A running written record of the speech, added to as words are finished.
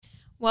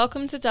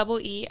Welcome to Double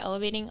E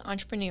Elevating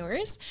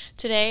Entrepreneurs.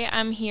 Today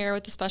I'm here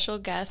with a special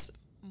guest,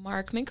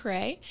 Mark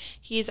McRae.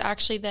 He's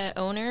actually the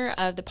owner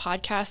of the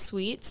podcast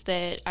suites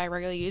that I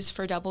regularly use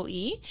for Double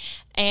E.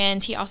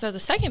 And he also has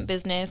a second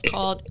business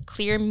called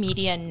Clear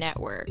Media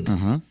Network,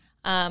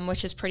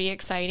 which is pretty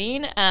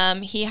exciting.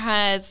 He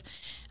has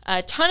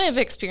a ton of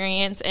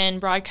experience in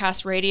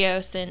broadcast radio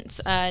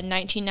since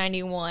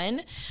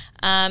 1991.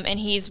 And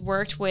he's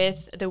worked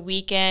with The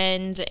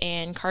Weeknd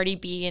and Cardi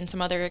B and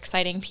some other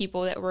exciting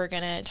people that we're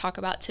going to talk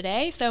about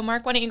today. So,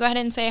 Mark, why don't you go ahead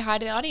and say hi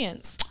to the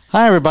audience?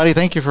 Hi, everybody.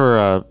 Thank you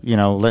for,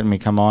 letting me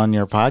come on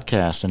your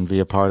podcast and be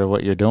a part of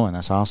what you're doing.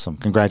 That's awesome.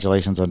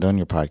 Congratulations on doing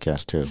your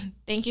podcast, too.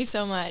 Thank you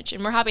so much.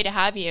 And we're happy to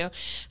have you.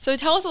 So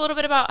tell us a little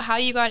bit about how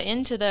you got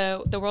into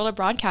the world of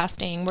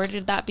broadcasting. Where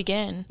did that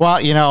begin? Well,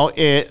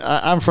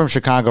 I'm from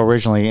Chicago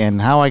originally,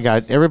 and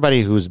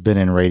everybody who's been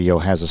in radio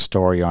has a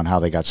story on how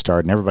they got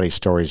started, and everybody's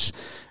story is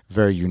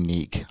very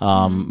unique.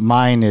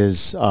 Mine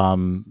is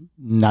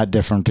not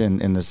different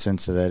in the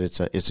sense that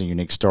it's a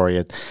unique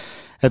story.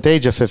 At the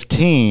age of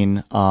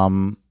 15,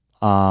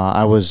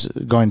 I was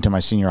going to my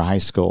senior high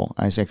school.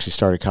 I actually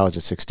started college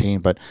at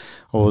 16, but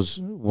it was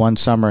one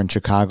summer in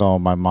Chicago.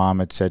 My mom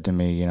had said to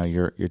me,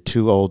 you're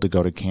too old to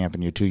go to camp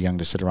and you're too young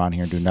to sit around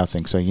here and do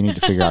nothing, so you need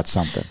to figure out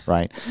something,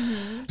 right?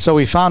 So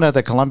we found out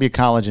that Columbia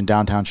College in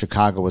downtown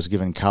Chicago was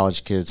giving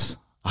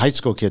high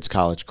school kids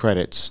college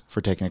credits for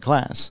taking a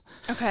class.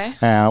 Okay.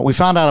 We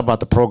found out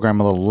about the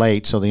program a little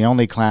late, so the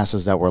only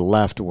classes that were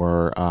left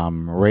were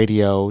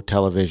radio,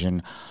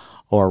 television,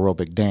 or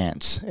aerobic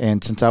dance.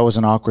 And since I was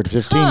an awkward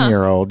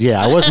 15-year-old,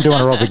 I wasn't doing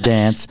aerobic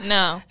dance.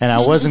 No. And I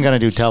wasn't going to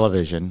do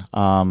television.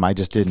 I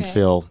just didn't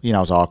feel, I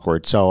was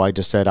awkward. So I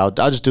just said, I'll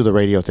just do the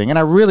radio thing. And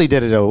I really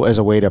did it as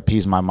a way to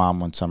appease my mom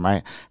one summer.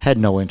 I had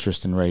no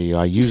interest in radio.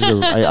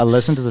 I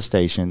listened to the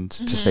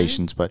stations,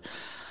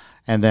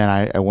 and then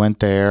I went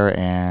there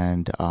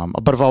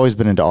but I've always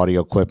been into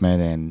audio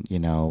equipment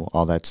and,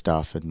 all that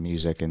stuff and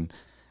music. And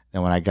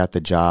then when I got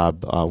the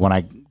job, when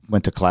I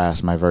went to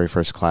class, my very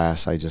first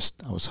class, I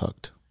was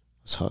hooked.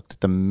 I was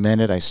hooked. The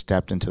minute I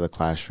stepped into the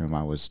classroom,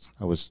 I was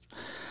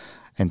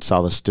and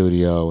saw the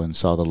studio and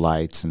saw the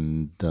lights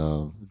and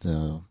the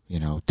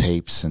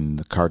tapes and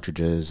the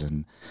cartridges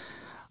and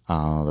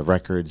the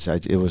records.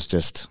 It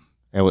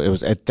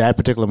was at that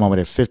particular moment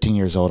at 15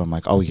 years old, I'm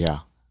like, oh yeah,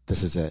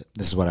 this is it.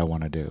 This is what I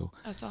want to do.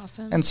 That's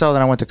awesome. And so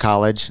then I went to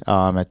college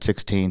at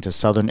 16 to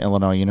Southern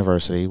Illinois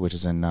University, which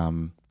is in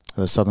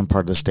the southern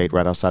part of the state,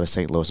 right outside of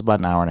St. Louis, about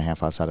an hour and a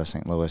half outside of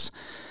St. Louis.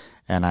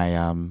 And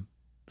I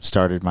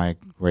started my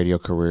radio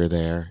career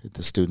there at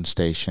the student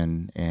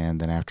station.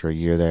 And then after a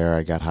year there,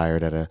 I got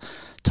hired at a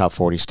top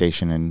 40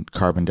 station in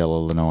Carbondale,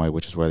 Illinois,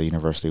 which is where the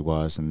university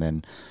was. And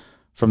then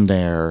from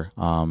there,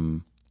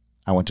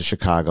 I went to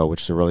Chicago,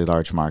 which is a really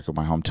large market.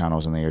 My hometown, I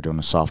was in the air doing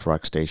a soft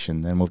rock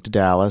station. Then moved to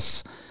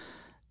Dallas,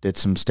 did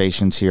some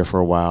stations here for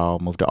a while,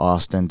 moved to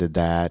Austin, did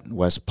that,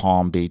 West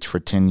Palm Beach for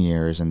 10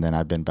 years. And then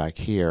I've been back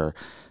here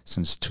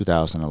since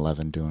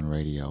 2011 doing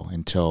radio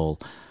until,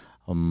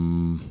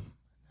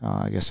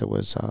 I guess it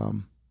was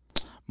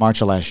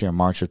March of last year,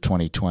 March of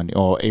 2020,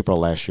 or April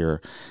last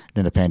year,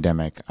 during the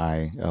pandemic,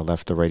 I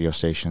left the radio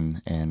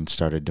station and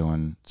started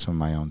doing some of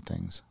my own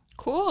things.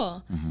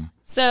 Cool.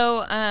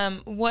 So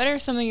what are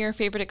some of your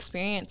favorite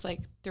experience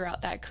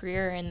throughout that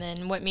career, and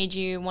then what made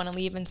you want to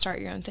leave and start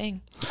your own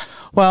thing?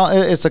 Well,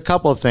 it's a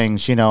couple of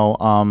things,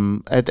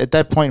 at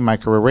that point in my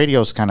career,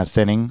 radio's kind of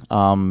thinning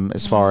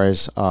as far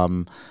as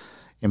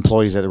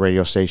employees at the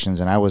radio stations,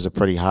 and I was a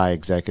pretty high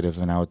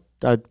executive, and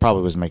I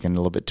probably was making a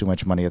little bit too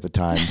much money at the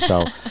time,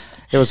 so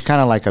it was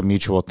kind of like a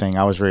mutual thing.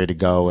 I was ready to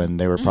go, and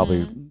they were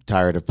probably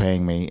tired of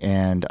paying me,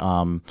 and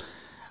I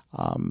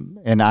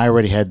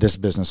already had this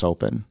business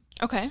open.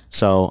 Okay.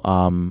 So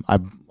I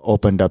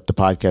opened up the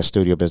podcast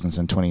studio business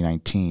in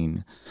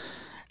 2019.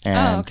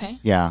 And okay.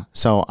 Yeah.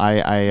 So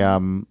I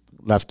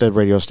left the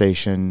radio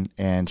station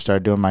and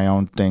started doing my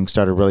own thing,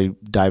 started really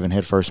diving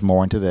headfirst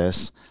more into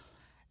this.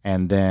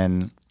 And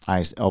then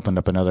I opened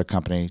up another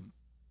company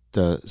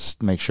to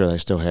make sure that I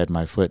still had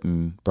my foot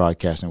in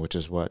broadcasting, which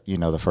is what,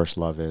 the first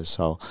love is.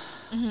 So,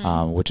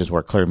 which is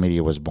where Clear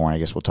Media was born. I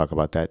guess we'll talk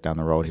about that down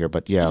the road here.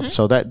 But yeah,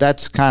 so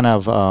that's kind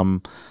of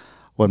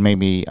what made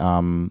me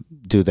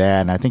do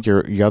that. And I think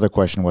your other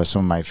question was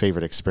some of my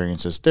favorite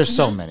experiences. There's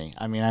so many.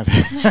 I mean, I've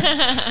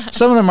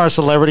some of them are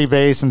celebrity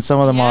based, and some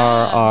of them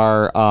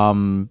are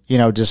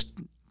just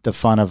the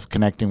fun of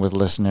connecting with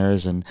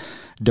listeners and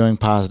doing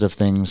positive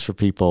things for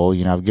people.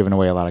 I've given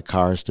away a lot of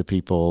cars to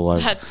people.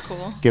 That's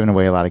cool. Given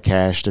away a lot of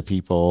cash to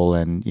people,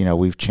 and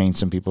we've changed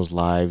some people's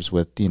lives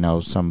with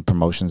some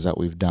promotions that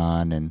we've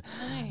done, and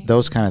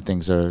those kind of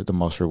things are the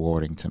most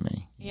rewarding to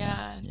me.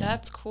 Yeah,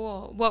 that's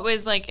cool. What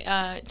was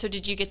so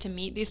did you get to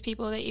meet these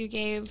people that you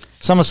gave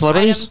some of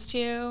celebrities items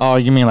to? Oh,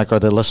 you mean or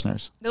the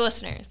listeners? The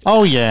listeners.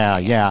 Oh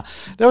yeah.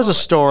 There was a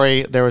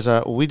story.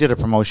 We did a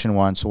promotion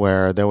once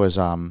where there was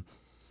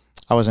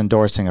I was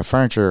endorsing a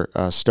furniture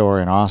store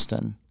in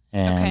Austin,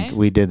 and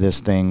we did this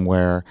thing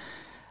where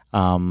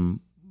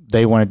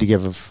they wanted to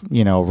give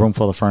a room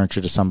full of furniture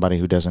to somebody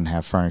who doesn't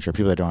have furniture,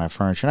 people that don't have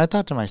furniture. And I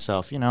thought to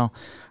myself, are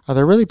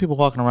there really people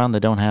walking around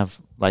that don't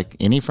have like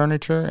any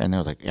furniture? And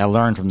I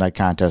learned from that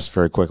contest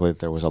very quickly that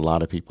there was a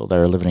lot of people that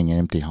are living in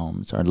empty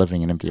homes or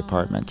living in empty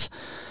apartments,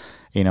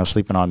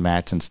 sleeping on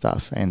mats and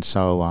stuff. And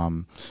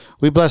so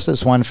we blessed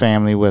this one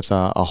family with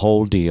a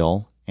whole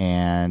deal.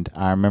 And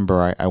I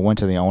remember I went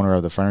to the owner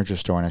of the furniture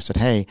store and I said,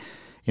 hey,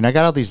 I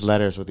got all these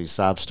letters with these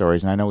sob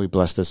stories, and I know we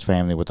blessed this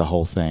family with the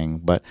whole thing,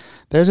 but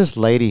there's this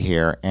lady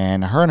here,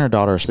 and her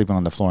daughter are sleeping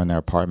on the floor in their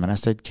apartment. I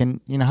said,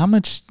 how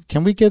much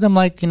can we give them,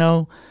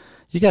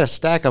 you got a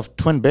stack of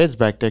twin beds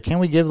back there. Can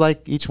we give,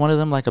 each one of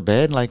them, a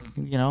bed,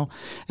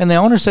 And the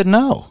owner said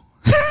no.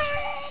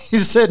 He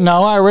said,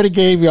 no, I already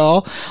gave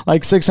y'all,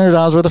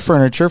 $600 worth of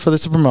furniture for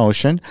this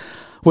promotion,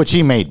 which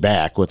he made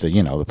back with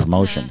the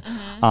promotion.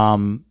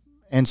 Mm-hmm.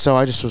 And so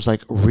I just was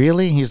like,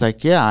 really? He's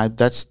like, yeah,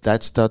 that's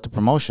the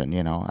promotion,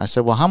 I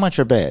said, well, how much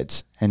are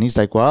beds? And he's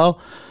like,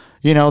 well,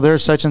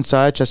 there's such and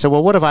such. I said,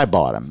 well, what if I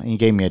bought them? And he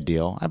gave me a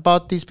deal. I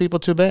bought these people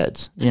 2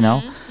 beds,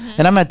 Mm-hmm.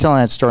 And I'm not telling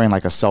that story in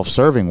a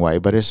self-serving way,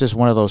 but it's just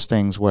one of those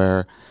things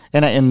where,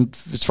 and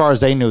as far as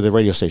they knew, the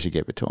radio station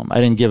gave it to him. I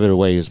didn't give it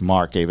away as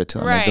Mark gave it to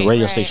him. Right, the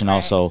radio station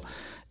also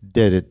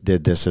did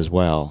this as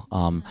well.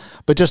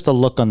 But just the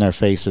look on their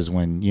faces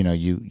when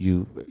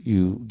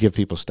you give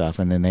people stuff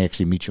and then they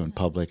actually meet you in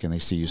public and they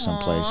see you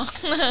someplace.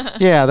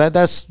 Yeah,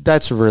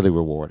 that's really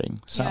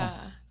rewarding. So yeah,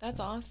 that's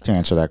awesome. To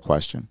answer that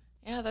question.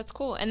 Yeah, that's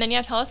cool. And then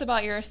tell us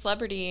about your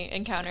celebrity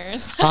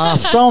encounters.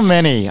 So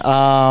many.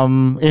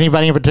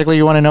 Anybody in particular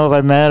you want to know if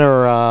I met,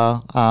 or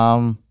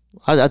I'll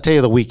tell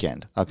you The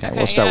Weeknd. Okay,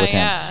 we'll start with him.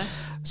 Yeah.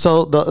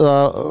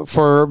 So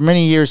for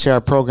many years here, I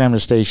programmed a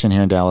station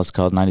here in Dallas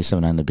called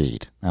 97 The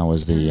Beat. I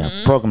was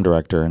the program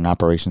director and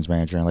operations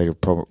manager, and later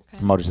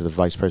promoted to the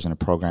vice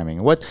president of programming.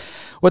 And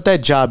what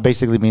that job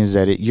basically means is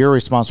that you're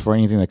responsible for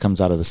anything that comes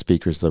out of the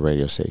speakers of the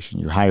radio station.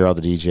 You hire all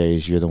the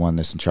DJs. You're the one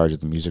that's in charge of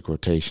the music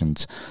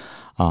rotations.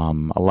 A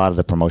lot of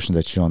the promotions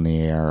that you do on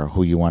the air,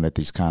 who you want at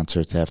these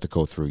concerts, have to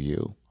go through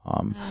you.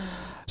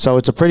 So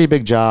it's a pretty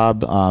big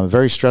job,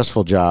 very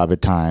stressful job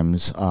at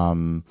times.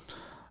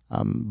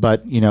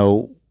 But,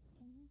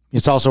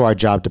 it's also our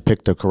job to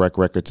pick the correct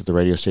records at the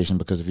radio station,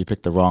 because if you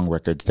pick the wrong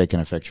records, they can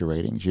affect your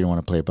ratings. You don't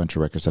want to play a bunch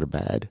of records that are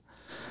bad.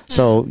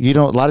 So a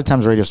lot of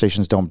times radio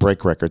stations don't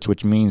break records,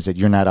 which means that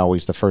you're not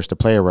always the first to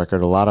play a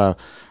record. A lot of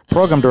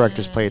program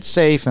directors play it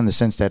safe in the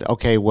sense that,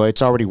 okay, well,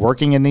 it's already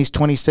working in these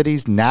 20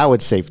 cities. Now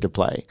it's safe to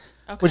play,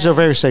 which is a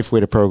very safe way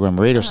to program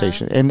a radio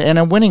station and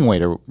a winning way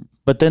to.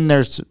 But then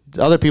there's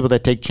other people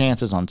that take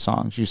chances on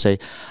songs. You say,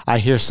 I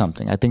hear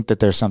something. I think that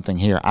there's something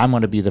here. I'm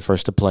going to be the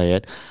first to play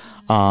it.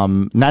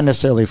 Not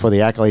necessarily for the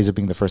accolades of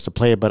being the first to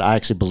play it, but I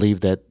actually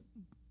believe that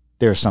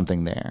there's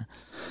something there.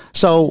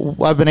 So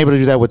I've been able to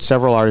do that with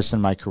several artists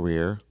in my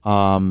career.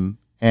 And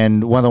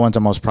one of the ones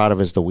I'm most proud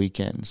of is The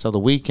Weeknd. So The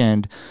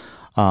Weeknd,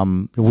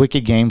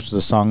 Wicked Games was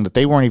a song that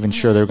they weren't even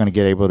sure they were going to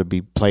get able to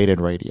be played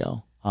in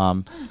radio.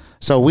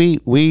 So we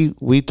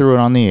threw it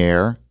on the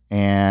air,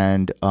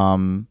 and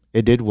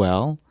it did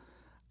well.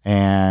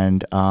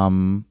 And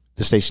the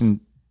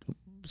station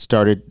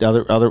started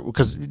other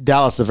because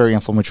Dallas is a very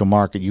influential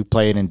market. You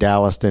play it in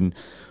Dallas, then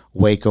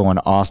Waco and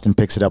Austin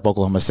picks it up.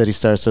 Oklahoma City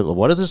starts it. Well,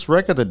 what is this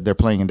record that they're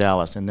playing in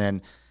Dallas? And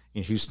then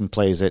Houston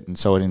plays it, and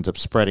so it ends up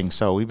spreading.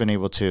 So we've been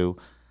able to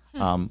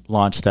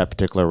launch that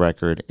particular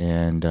record.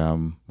 And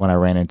when I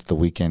ran into The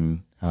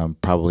Weeknd,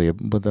 probably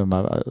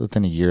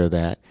within a year of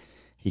that,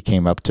 he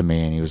came up to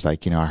me and he was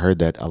like, I heard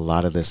that a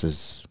lot of this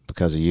is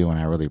because of you, and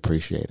I really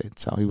appreciate it.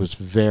 So he was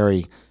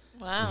very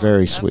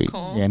sweet.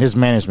 Cool. Yeah, and his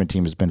management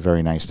team has been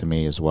very nice to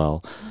me as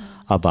well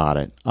about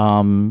it.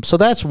 So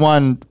that's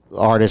one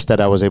artist that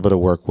I was able to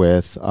work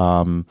with.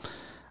 There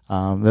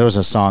was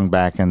a song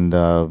back in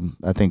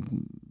I think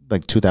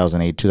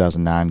 2008,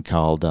 2009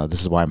 called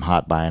This Is Why I'm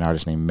Hot by an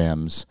artist named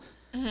Mims.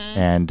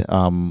 And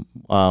one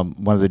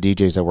of the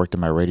DJs that worked at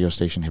my radio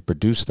station had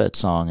produced that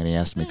song, and he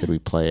asked me, could we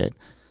play it?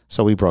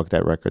 So we broke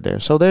that record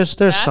there. So there's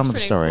some of the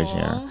stories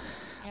here.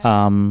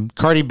 Yeah.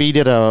 Cardi B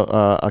did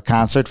a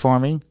concert for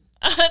me.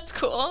 That's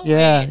cool.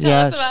 Yeah,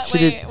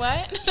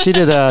 What? She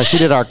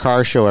did our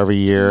car show every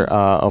year.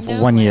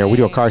 Year we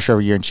do a car show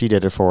every year, and she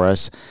did it for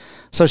us.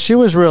 So she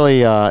was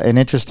really an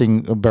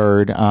interesting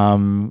bird,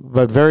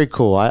 but very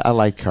cool. I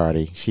like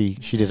Cardi. She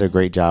did a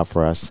great job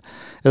for us.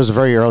 It was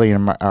very early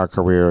in our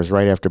career. It was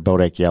right after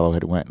Bodak Yellow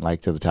had went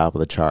to the top of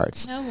the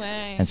charts. No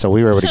way. And so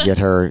we were able to get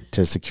her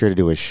to secure to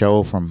do a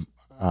show from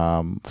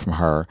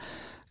her,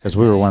 because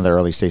we were one of the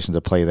early stations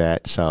to play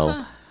that.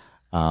 So.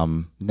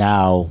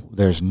 Now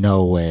there's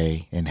no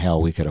way in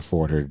hell we could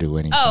afford her to do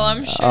anything. Oh,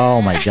 I'm sure.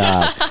 Oh my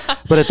God.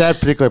 But at that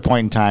particular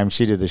point in time,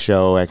 she did the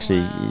show.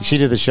 Actually, she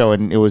did the show,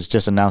 and it was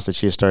just announced that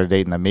she had started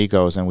dating the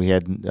Migos, and we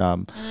had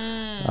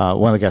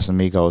one of the guys from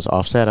Migos,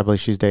 Offset, I believe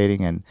she's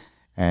dating,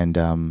 and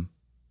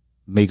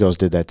Migos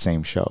did that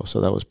same show. So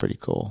that was pretty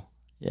cool.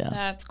 Yeah.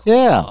 That's cool.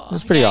 Yeah, it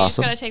was pretty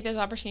awesome. You just got to take those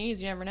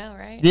opportunities. You never know,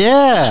 right?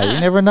 Yeah, you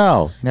never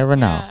know. You never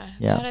know.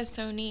 Yeah. That is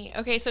so neat.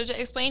 Okay, so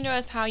explain to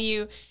us how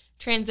you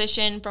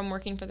transition from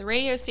working for the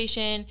radio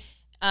station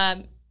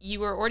you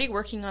were already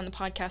working on the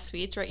podcast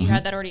suites, right? You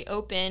had that already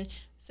open.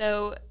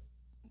 So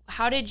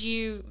how did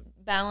you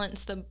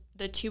balance the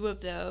two of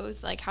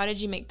those? Like, how did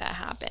you make that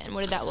happen?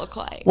 What did that look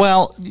like?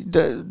 Well,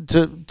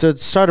 to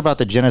start about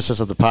the genesis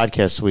of the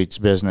podcast suites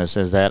business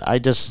is that I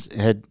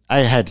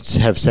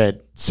have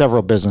said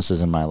several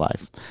businesses in my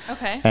life.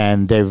 Okay.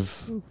 And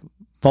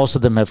most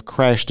of them have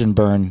crashed and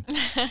burned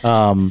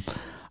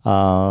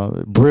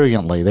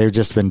brilliantly. They've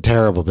just been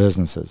terrible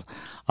businesses.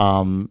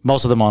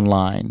 Most of them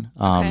online.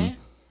 Okay.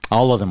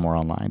 All of them were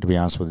online, to be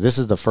honest with you. This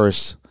is the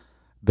first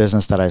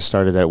business that I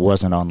started that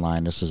wasn't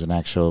online. This was an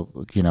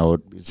actual,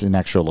 it's an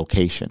actual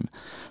location.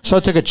 So I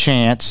took a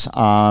chance. It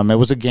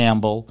was a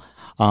gamble.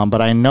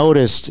 But I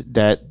noticed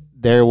that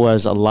there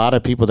was a lot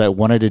of people that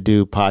wanted to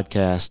do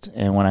podcasts.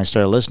 And when I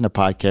started listening to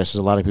podcasts, there's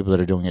a lot of people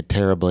that are doing it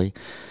terribly.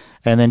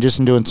 And then just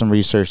in doing some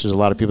research, there's a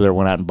lot of people that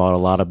went out and bought a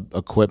lot of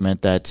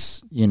equipment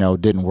that's,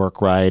 didn't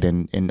work right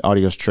and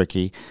audio's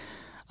tricky.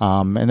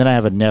 And then I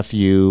have a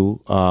nephew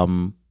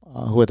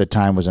who at the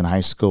time was in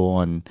high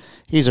school, and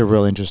he's a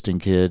real interesting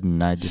kid.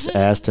 And I just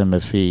asked him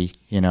if he,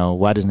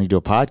 why doesn't he do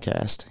a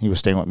podcast? He was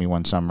staying with me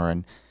one summer,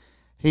 and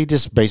he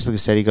just basically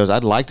said, he goes,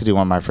 I'd like to do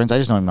one with my friends. I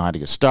just don't even know how to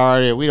get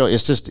started.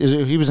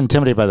 He was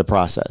intimidated by the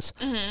process.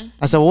 Mm-hmm.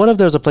 I said, well, what if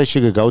there's a place you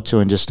could go to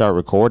and just start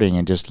recording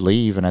and just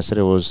leave? And I said,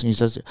 he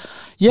says,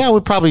 yeah,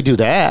 we'd probably do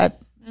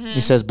that. Mm-hmm.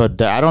 He says,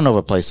 but I don't know of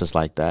a place that's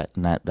like that.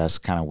 And that's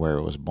kind of where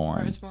it was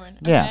born. Okay.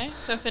 Yeah.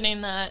 So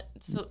fitting that,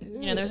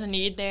 there's a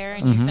need there,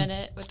 and you fit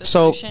it with the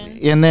solution.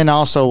 And then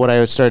also what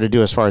I started to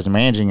do as far as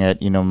managing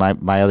it,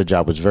 my other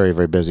job was very,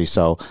 very busy.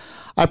 So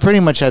I pretty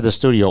much had the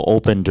studio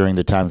open during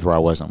the times where I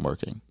wasn't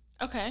working.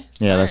 Okay. Smart.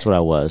 Yeah, that's what I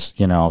was,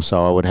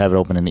 so I would have it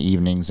open in the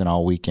evenings and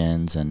all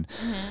weekends. And,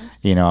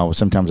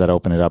 sometimes I'd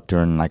open it up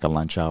during like a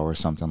lunch hour or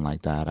something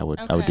like that. I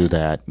would do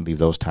that and leave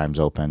those times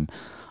open.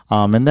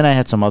 And then I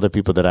had some other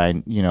people that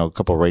a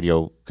couple of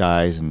radio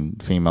guys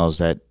and females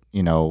that,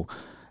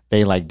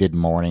 they did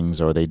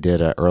mornings or they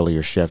did an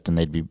earlier shift and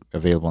they'd be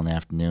available in the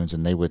afternoons,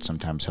 and they would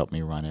sometimes help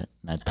me run it.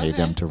 And I'd pay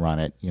them to run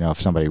it.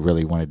 If somebody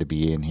really wanted to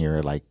be in here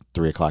at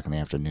 3:00 in the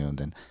afternoon,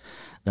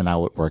 then I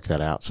would work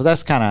that out. So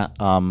that's kind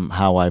of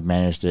how I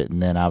managed it.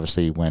 And then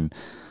obviously when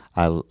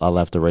I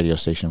left the radio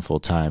station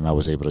full time, I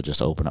was able to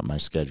just open up my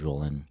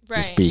schedule and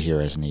just be here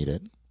as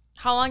needed.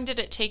 How long did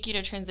it take you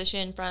to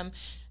transition from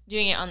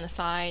doing it on the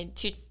side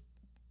to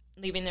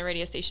leaving the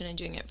radio station and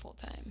doing it full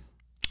time?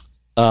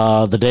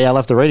 The day I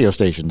left the radio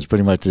station is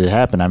pretty much it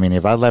happened. I mean,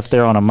 if I left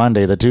there on a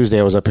Monday, the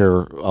Tuesday I was up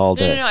here all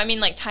day. No. I mean,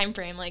 time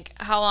frame.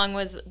 How long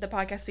was the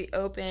podcast suite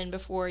open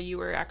before you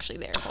were actually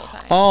there full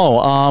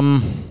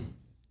time?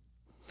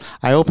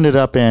 I opened it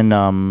up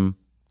in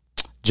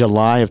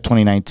July of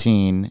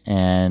 2019,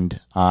 and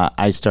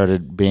I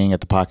started being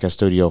at the podcast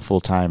studio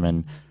full time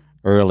in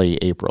early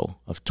April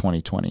of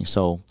 2020.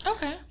 So,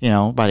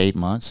 about 8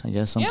 months, I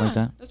guess, something like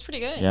that. That's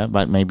pretty good. Yeah,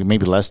 but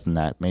maybe less than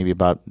that. Maybe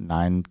about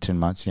 9-10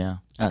 months. Yeah.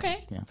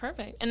 Okay.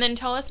 Perfect. And then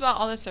tell us about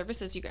all the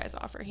services you guys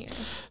offer here.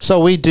 So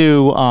we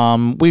do.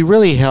 We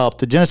really help.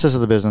 The genesis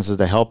of the business is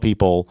to help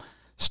people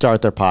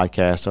start their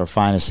podcast or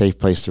find a safe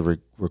place to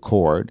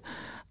record.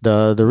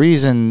 The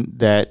reason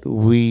that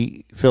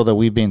we feel that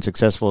we've been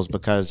successful is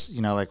because,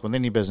 with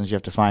any business, you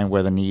have to find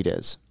where the need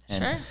is.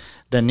 And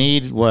the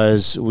need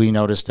was, we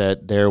noticed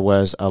that there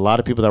was a lot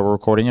of people that were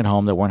recording at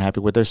home that weren't happy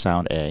with their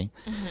sound, A.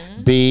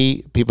 Mm-hmm.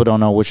 B, people don't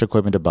know which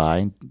equipment to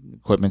buy.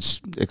 Equipment's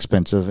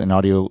expensive and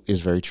audio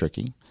is very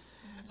tricky.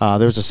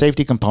 There's a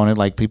safety component,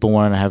 like people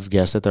want to have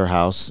guests at their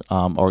house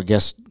or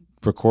guests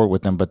record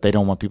with them, but they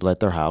don't want people at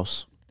their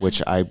house,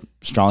 which I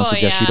strongly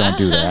suggest you don't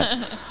do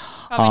that.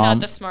 Probably not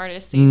the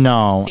smartest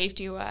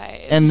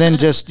safety-wise. And then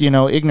just,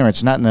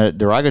 ignorance, not in the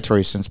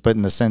derogatory sense, but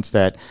in the sense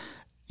that,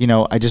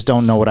 I just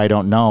don't know what I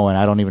don't know, and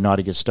I don't even know how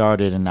to get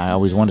started, and I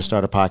always want to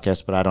start a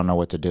podcast, but I don't know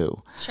what to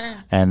do. Sure.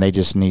 And they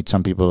just need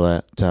some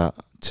people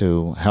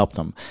to help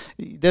them.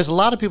 There's a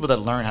lot of people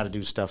that learn how to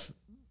do stuff,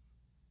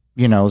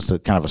 it's a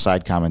kind of a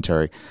side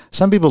commentary.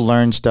 Some people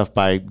learn stuff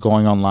by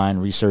going online,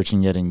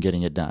 researching it, and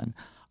getting it done.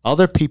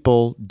 Other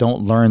people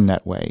don't learn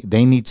that way.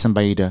 They need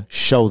somebody to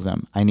show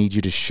them. I need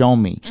you to show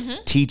me,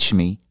 teach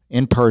me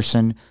in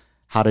person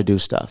how to do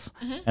stuff.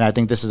 And I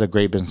think this is a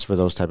great business for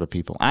those type of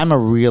people. I'm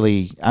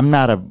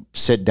not a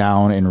sit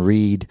down and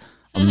read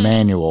a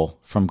manual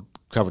from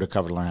cover to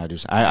cover to learn how to do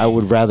stuff. I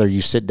would rather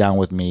you sit down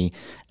with me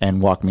and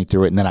walk me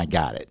through it, and then I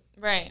got it.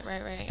 Right.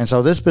 And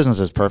so this business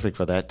is perfect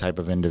for that type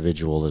of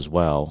individual as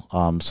well.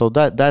 So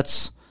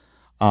that's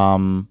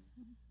one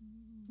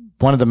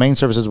of the main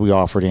services we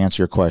offer, to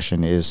answer your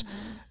question, is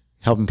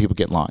helping people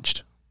get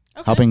launched.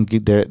 Helping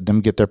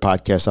them get their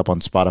podcasts up on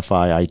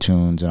Spotify,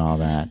 iTunes, and all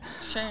that.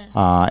 Sure.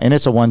 And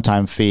it's a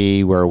one-time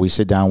fee where we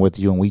sit down with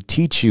you and we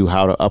teach you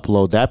how to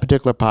upload that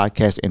particular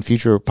podcast and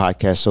future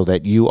podcasts so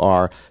that you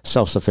are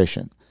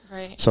self-sufficient.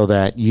 Right. So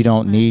that you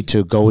don't need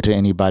to go to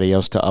anybody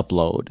else to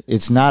upload.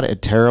 It's not a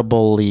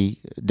terribly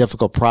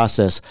difficult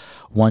process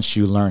once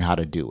you learn how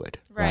to do it.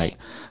 Right.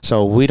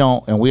 So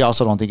we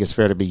also don't think it's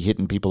fair to be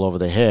hitting people over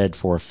the head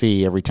for a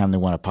fee every time they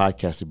want a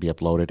podcast to be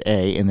uploaded,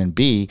 A. And then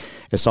B,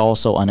 it's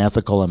also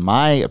unethical, in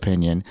my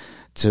opinion,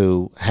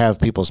 to have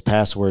people's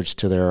passwords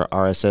to their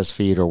RSS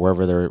feed or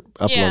wherever they're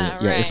uploading.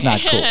 Yeah, it's not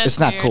cool. It's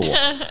not cool.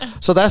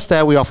 So that's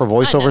that. We offer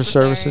voiceover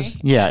services.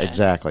 Yeah,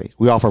 exactly.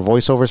 We offer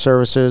voiceover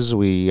services.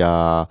 We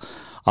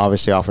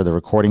obviously offer the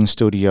recording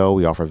studio.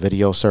 We offer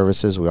video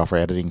services. We offer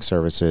editing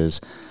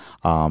services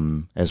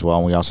as well.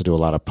 And we also do a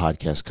lot of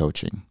podcast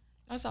coaching.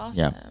 That's awesome.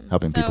 Yeah,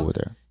 helping people with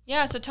their.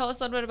 Yeah, so tell us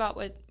a little bit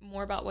about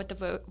more about what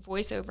the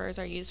voiceovers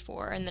are used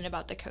for, and then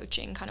about the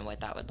coaching, kind of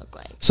what that would look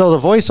like. So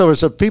the voiceovers,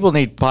 so people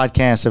need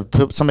podcasts.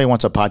 If somebody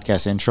wants a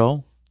podcast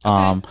intro,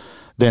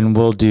 then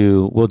we'll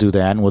do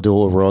that, and we'll do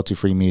it with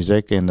royalty-free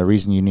music. And the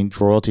reason you need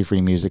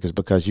royalty-free music is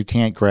because you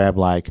can't grab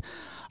like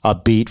a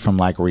beat from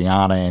like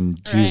Rihanna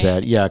and use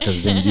that. Yeah,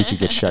 because then you could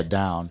get shut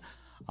down.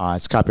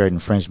 It's copyright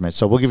infringement.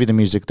 So we'll give you the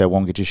music that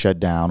won't get you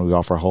shut down. We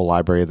offer a whole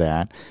library of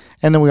that.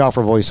 And then we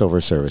offer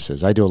voiceover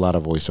services. I do a lot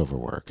of voiceover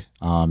work.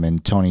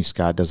 And Tony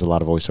Scott does a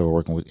lot of voiceover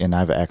work, and I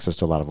have access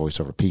to a lot of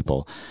voiceover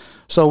people.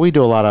 So we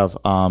do a lot of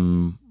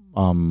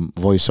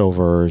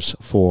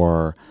voiceovers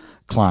for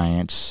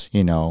clients,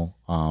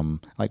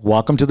 like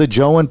welcome to the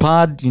Joe and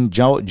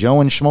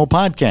Schmo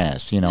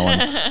podcast,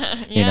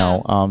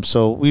 and,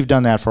 so we've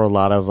done that for a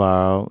lot of,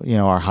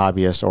 our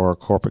hobbyists or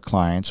corporate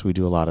clients. We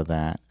do a lot of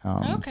that.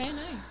 Okay,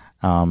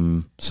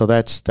 nice. So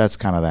that's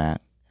kind of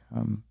that.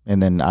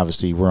 And then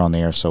obviously we're on the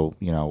air, so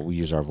we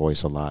use our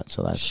voice a lot.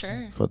 So that's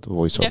what the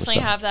voiceover definitely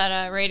stuff. Have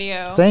that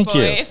radio. Thank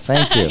voice. you.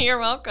 Thank you. You're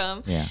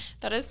welcome. Yeah,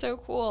 that is so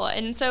cool.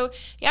 And so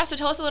so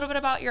tell us a little bit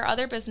about your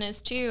other business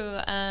too.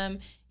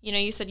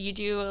 You said you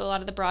do a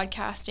lot of the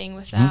broadcasting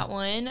with that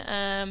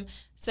one.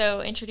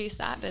 So introduce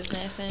that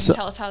business and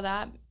tell us how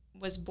that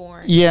was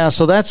born. Yeah,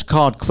 so that's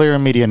called Clear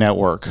Media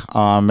Network,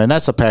 and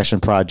that's a passion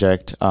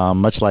project,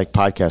 much like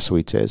Podcast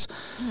Suites is.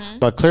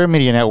 But Clear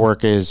Media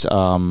Network is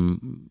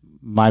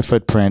my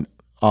footprint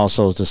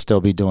also to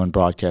still be doing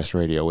broadcast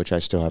radio, which I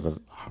still have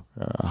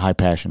a high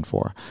passion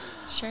for.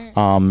 Sure.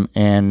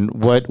 And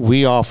what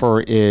we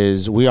offer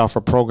is we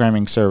offer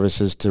programming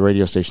services to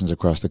radio stations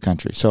across the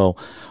country. So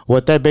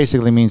what that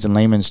basically means in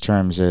layman's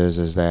terms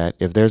is that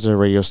if there's a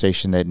radio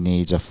station that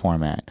needs a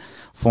format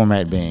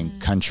being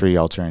country,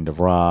 alternative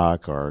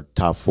rock, or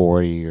top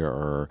 40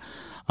 or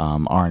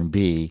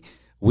R&B,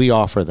 we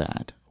offer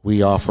that.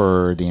 We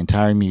offer the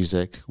entire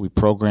music. We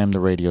program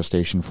the radio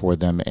station for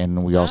them,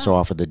 and we also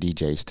offer the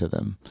DJs to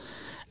them.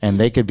 And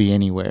they could be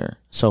anywhere.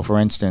 So, for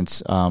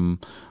instance,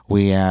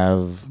 we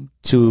have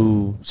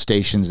 2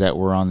 stations that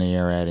we're on the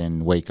air at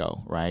in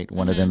Waco, right?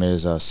 One of them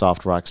is a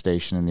soft rock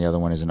station, and the other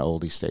one is an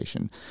oldie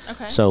station.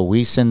 Okay. So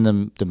we send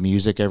them the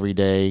music every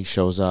day,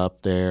 shows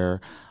up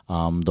there,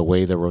 the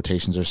way the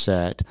rotations are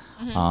set,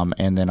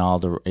 and then all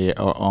the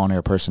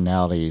on-air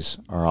personalities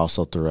are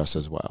also through us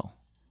as well.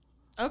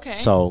 Okay.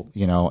 So,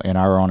 and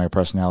our on-air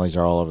personalities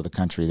are all over the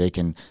country. They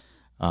can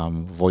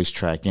voice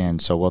track in.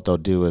 So what they'll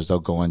do is they'll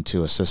go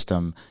into a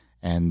system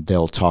and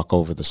they'll talk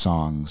over the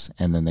songs,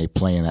 and then they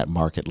play in that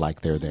market like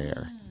they're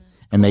there.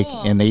 And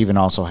they even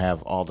also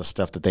have all the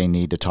stuff that they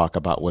need to talk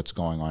about what's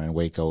going on in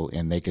Waco,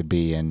 and they could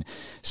be in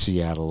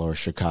Seattle or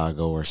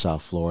Chicago or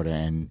South Florida,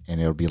 and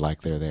it'll be like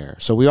they're there.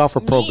 So we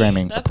offer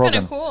programming. That's kind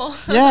of cool.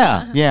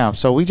 Yeah.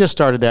 So we just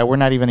started that. We're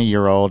not even a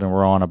year old, and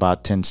we're on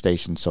about 10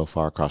 stations so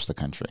far across the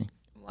country.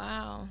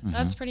 Wow,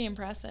 that's pretty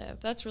impressive.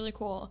 That's really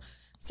cool.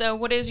 So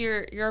what is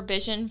your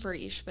vision for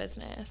each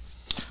business?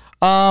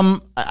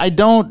 I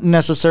don't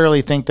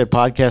necessarily think that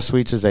Podcast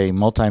Suites is a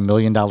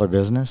multi-million-dollar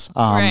business.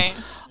 Right.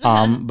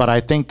 But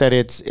I think that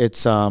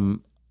it's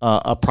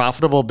a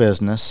profitable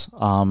business,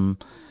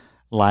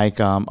 like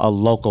a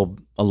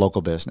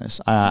local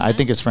business. I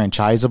think it's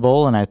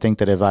franchisable, and I think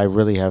that if I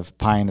really have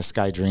pie in the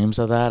sky dreams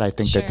of that, I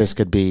think that this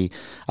could be.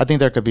 I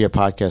think there could be a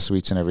Podcast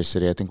Suites in every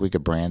city. I think we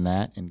could brand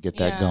that and get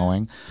that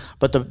going.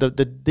 But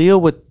the deal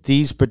with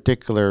these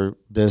particular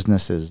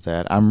businesses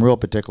that I'm real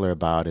particular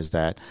about is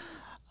that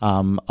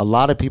a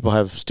lot of people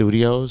have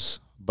studios,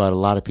 but a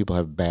lot of people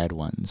have bad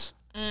ones.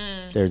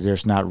 They're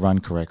just not run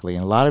correctly,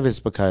 and a lot of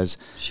it's because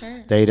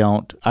they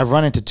don't. I've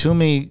run into too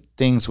many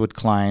things with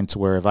clients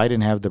where if I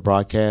didn't have the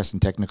broadcast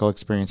and technical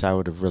experience, I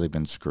would have really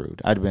been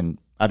screwed. I'd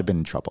have been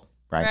in trouble,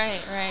 right?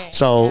 Right.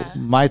 So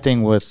my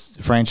thing with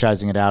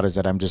franchising it out is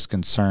that I'm just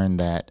concerned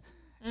that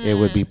it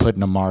would be put in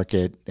the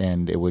market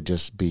and it would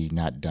just be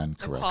not done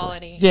correctly. The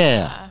quality.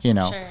 Yeah.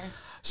 Sure.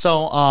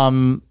 So,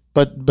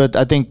 but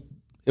I think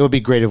it would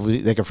be great if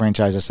they could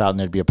franchise us out and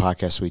there'd be a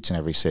Podcast Suites in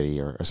every city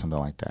or something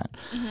like that.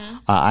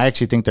 I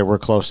actually think that we're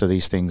close to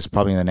these things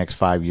probably in the next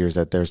 5 years,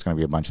 that there's going to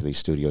be a bunch of these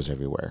studios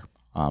everywhere.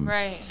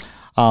 Right.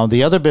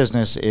 The other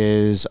business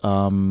is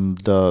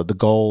the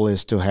goal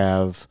is to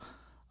have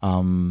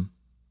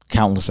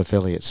countless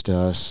affiliates to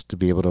us to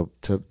be able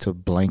to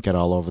blanket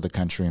all over the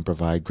country and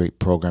provide great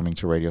programming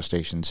to radio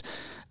stations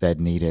that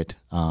need it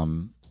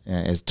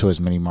as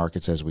many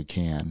markets as we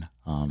can.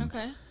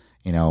 Okay.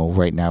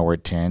 Right now we're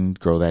at 10,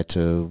 grow that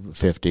to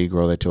 50,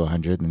 grow that to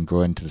 100, and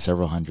grow into the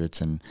several hundreds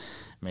and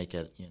make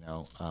it,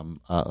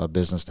 a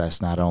business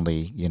that's not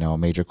only, a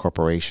major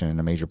corporation and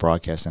a major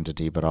broadcast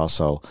entity, but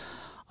also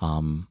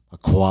a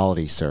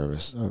quality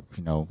service,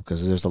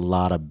 because there's a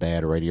lot of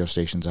bad radio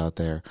stations out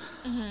there,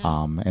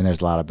 and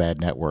there's a lot of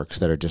bad networks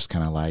that are just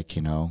kind of like,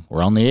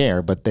 we're on the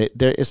air, but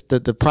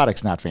the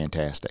product's not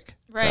fantastic,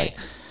 right?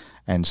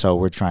 And so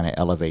we're trying to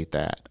elevate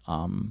that,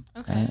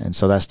 and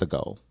so that's the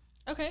goal.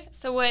 Okay,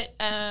 so what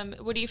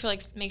do you feel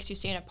like makes you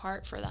stand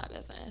apart for that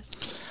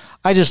business?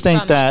 I just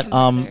think that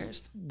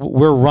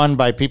we're run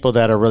by people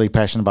that are really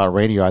passionate about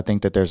radio. I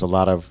think that there's a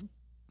lot of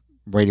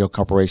radio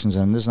corporations,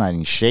 and this is not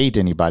any shade to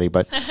anybody,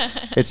 but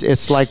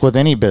it's like with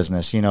any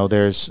business,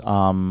 there's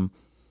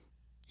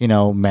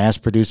mass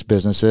produced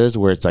businesses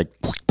where it's like,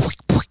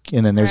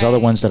 and then there's other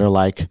ones that are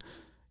like,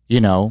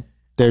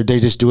 they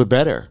just do it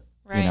better.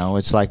 Right.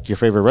 It's like your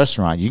favorite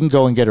restaurant. You can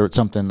go and get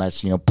something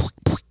that's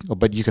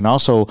but you can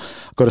also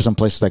go to some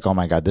places like, oh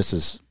my God, this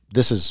is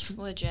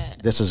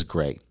legit. This is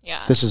great.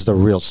 Yeah, this is the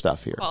real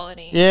stuff here.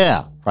 Quality.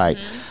 Yeah, right.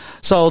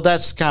 So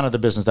that's kind of the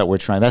business that we're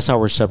trying. That's how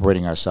we're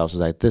separating ourselves. Is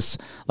like this,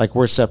 like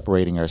we're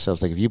separating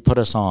ourselves. Like if you put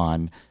us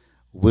on,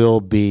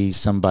 we'll be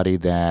somebody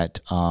that,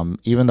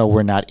 even though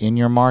we're not in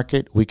your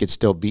market, we could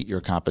still beat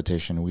your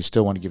competition. We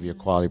still want to give you a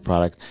quality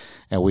product,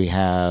 and we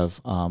have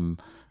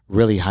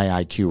really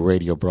high IQ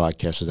radio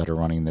broadcasters that are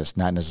running this.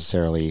 Not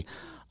necessarily,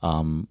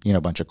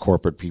 a bunch of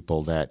corporate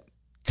people that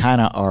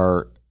kind of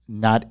are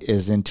not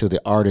as into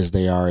the art as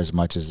they are as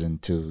much as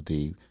into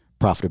the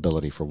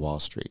profitability for Wall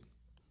Street.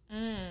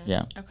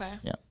 Yeah. Okay.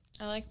 Yeah.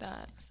 I like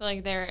that. So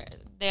like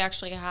they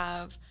actually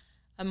have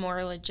a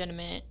more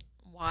legitimate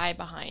why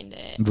behind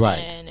it, right?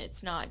 And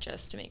it's not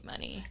just to make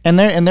money. And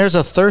there's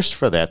a thirst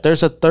for that.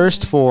 There's a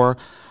thirst for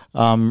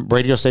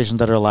radio stations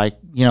that are like,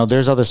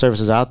 there's other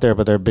services out there,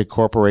 but they're big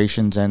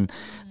corporations, and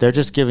they're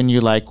just giving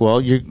you like, well,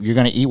 you're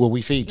going to eat what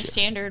we feed you.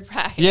 Standard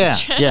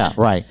package. Yeah,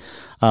 right.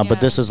 But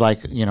this is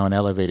like, an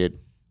elevated,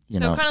 So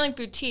kind of like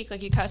boutique,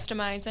 like you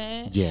customize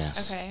it.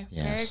 Yes. Okay.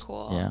 Yes. Very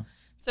cool. Yeah.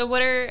 So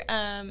what are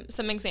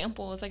some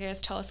examples? I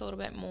guess tell us a little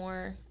bit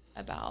more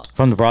about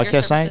from the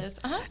broadcast side.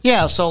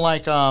 Yeah. So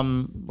like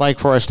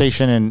for our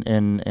station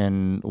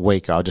in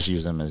Waco, I'll just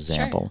use them as an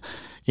example.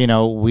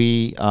 Sure.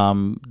 We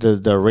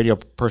the radio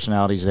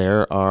personalities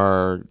there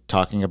are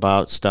talking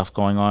about stuff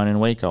going on in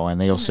Waco, and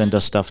they'll send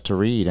us stuff to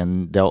read,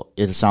 and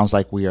it sounds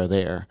like we are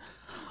there.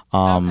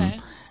 Okay.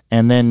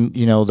 And then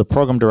the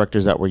program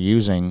directors that we're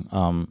using,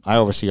 I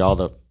oversee all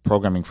the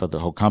programming for the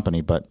whole company,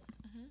 but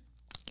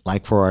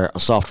like for our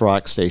soft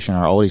rock station,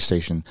 our oldie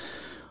station,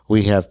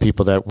 we have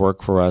people that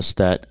work for us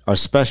that are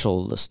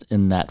specialists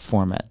in that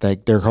format.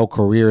 Their whole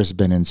career has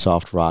been in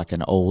soft rock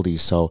and oldies,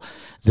 so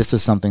this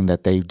is something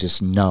that they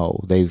just know.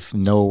 They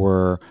know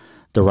where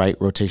the right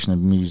rotation of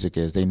music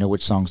is. They know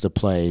which songs to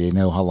play. They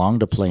know how long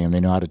to play them. They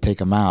know how to take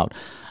them out.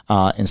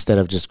 Instead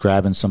of just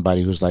grabbing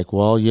somebody who's like,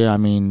 well, yeah, I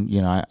mean,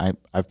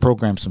 I've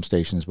programmed some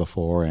stations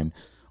before, and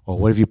well,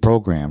 what have you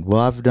programmed?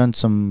 Well, I've done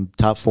some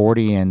top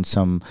 40 and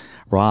some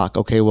rock.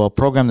 Okay, well,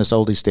 program this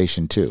oldie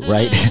station too,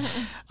 right?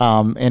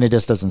 And it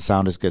just doesn't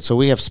sound as good. So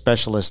we have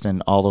specialists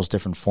in all those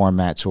different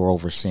formats who are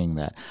overseeing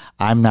that.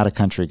 I'm not a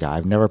country guy.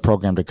 I've never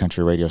programmed a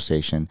country radio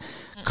station.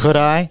 Could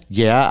I?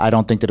 Yeah, I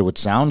don't think that it would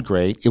sound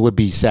great. It would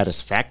be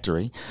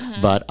satisfactory,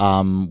 but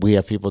we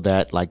have people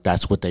that, like,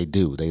 that's what they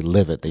do. They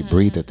live it. They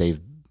breathe it. They've,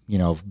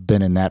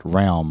 been in that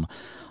realm.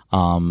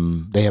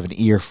 They have an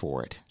ear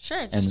for it. Sure,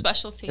 it's their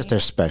specialty. It's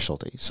their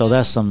specialty. So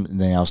that's something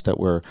else that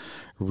we're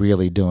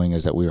really doing,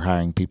 is that we're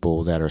hiring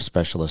people that are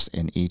specialists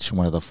in each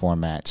one of the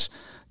formats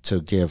to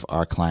give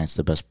our clients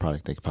the best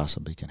product they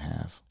possibly can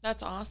have.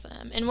 That's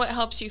awesome. And what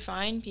helps you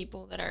find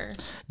people that are...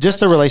 Just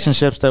the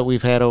relationships that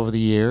we've had over the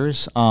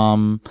years.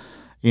 Thankfully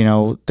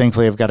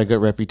I've got a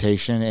good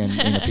reputation,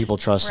 and people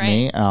trust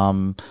me.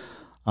 And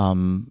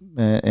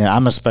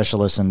I'm a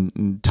specialist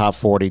in top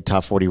 40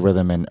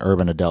 rhythm and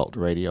urban adult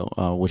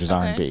radio, which is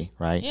R&B,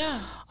 right?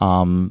 Yeah.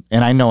 And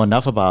I know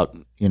enough about,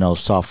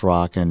 soft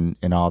rock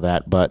and all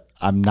that, but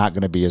I'm not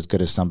going to be as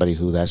good as somebody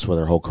who that's where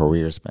their whole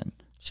career's been.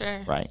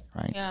 Sure. Right.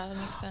 Yeah, that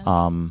makes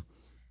sense.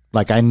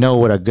 Like I know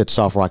what a good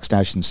soft rock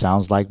station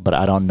sounds like, but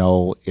I don't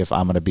know if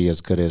I'm going to be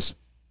as good as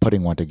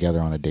putting one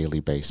together on a daily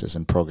basis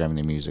and programming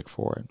the music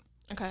for it.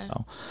 Okay.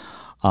 So,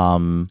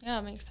 yeah,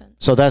 it makes sense.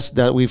 So that's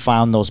that. We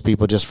found those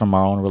people just from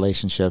our own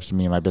relationships.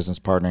 Me and my business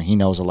partner, he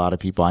knows a lot of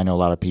people. I know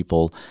a lot of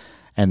people,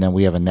 and then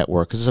we have a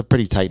network, because it's a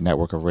pretty tight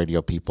network of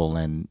radio people.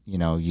 And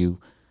you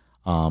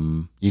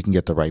can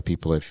get the right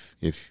people if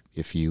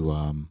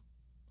you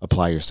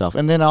apply yourself.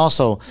 And then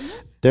also,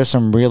 there's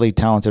some really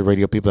talented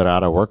radio people that are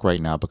out of work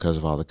right now because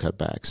of all the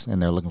cutbacks, and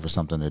they're looking for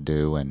something to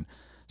do. And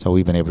so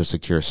we've been able to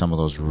secure some of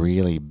those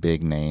really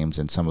big names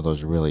and some of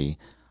those really,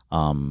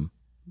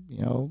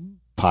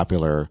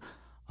 popular.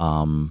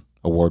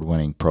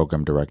 Award-winning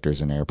program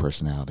directors and air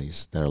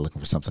personalities that are looking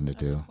for something to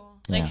do. Cool.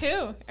 Like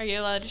who? Are you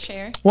allowed to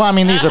share? Well, I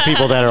mean, these are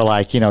people that are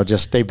like,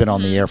 just they've been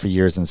on the air for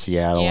years in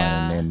Seattle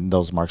and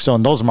those markets. So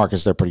in those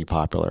markets, they're pretty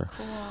popular.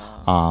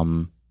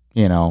 Cool.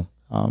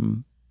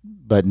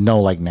 But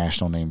no like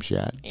national names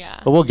yet. Yeah.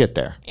 But we'll get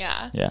there.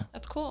 Yeah. Yeah.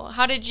 That's cool.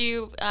 How did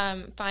you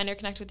find or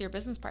connect with your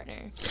business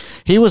partner?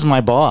 He was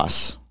my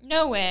boss.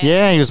 No way.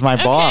 Yeah, he was my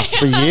boss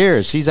for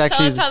years. He's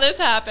actually Tell us how this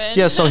happened.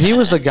 Yeah, so he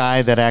was the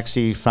guy that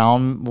actually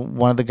found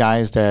one of the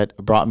guys that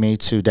brought me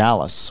to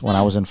Dallas when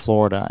I was in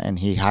Florida, and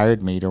he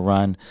hired me to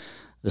run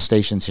the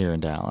stations here in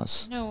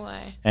Dallas. No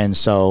way. And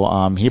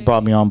so he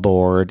brought me on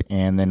board,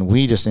 and then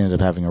we just ended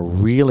up having a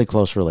really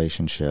close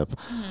relationship.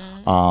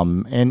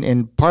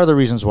 And part of the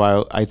reasons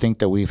why I think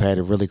that we've had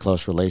a really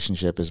close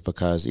relationship is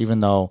because even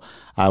though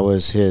I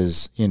was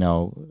his,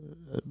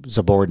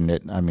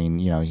 subordinate, I mean,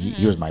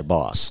 he was my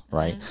boss,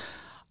 right?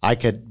 I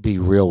could be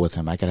real with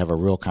him. I could have a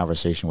real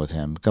conversation with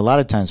him. A lot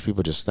of times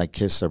people just like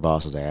kiss their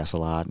boss's ass a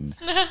lot, and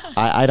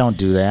I don't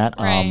do that.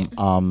 Right.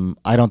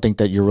 I don't think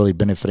that you're really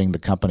benefiting the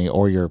company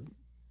or your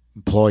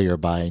employer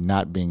by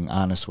not being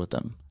honest with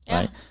them,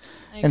 right?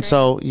 And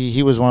so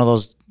he was one of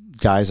those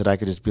guys that I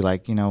could just be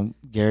like,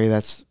 Gary,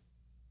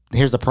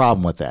 here's the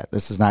problem with that.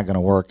 This is not going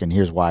to work, and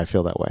here's why I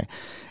feel that way.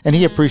 And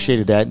he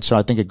appreciated that, and so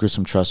I think it grew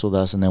some trust with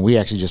us, and then we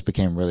actually just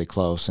became really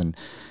close. And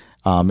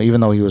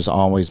even though he was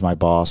always my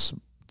boss,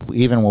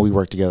 even when we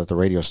worked together at the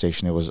radio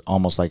station, it was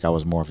almost like I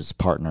was more of his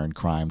partner in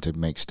crime to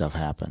make stuff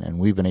happen. And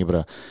we were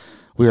able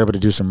to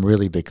do some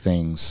really big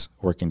things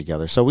working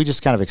together. So we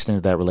just kind of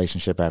extended that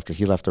relationship after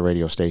he left the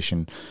radio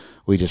station.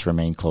 We just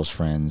remained close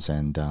friends,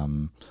 and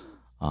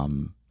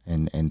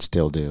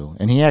still do.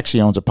 And he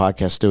actually owns a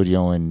podcast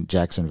studio in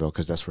Jacksonville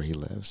because that's where he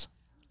lives.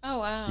 Oh,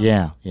 wow.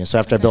 Yeah. So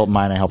after I built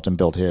mine, I helped him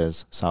build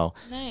his. So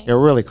nice. They're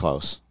really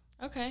close.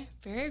 Okay.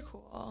 Very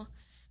cool.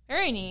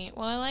 Very neat.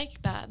 Well, I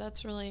like that.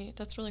 That's really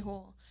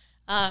cool.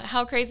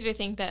 How crazy to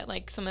think that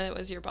like someone that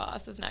was your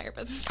boss is not your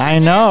business partner. I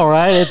know,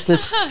 right? It's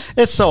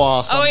so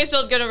awesome. Always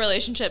build good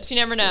relationships. You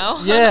never know.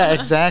 Yeah,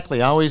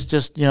 exactly. Always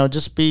just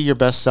be your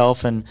best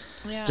self, and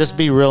just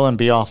be real and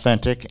be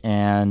authentic.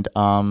 And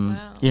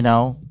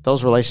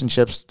those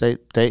relationships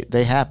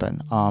they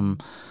happen.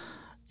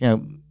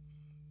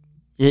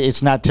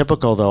 It's not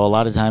typical though. A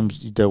lot of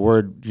times the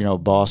word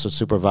boss or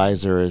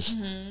supervisor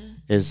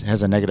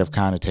has a negative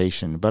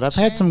connotation. But I've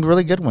had some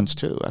really good ones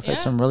too. I've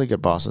had some really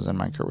good bosses in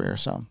my career.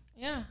 So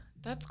yeah,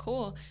 that's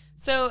cool.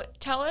 So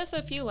tell us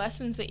a few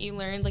lessons that you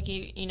learned. Like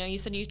you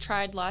said you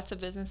tried lots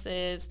of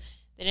businesses,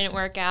 they didn't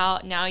work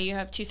out. Now you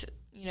have two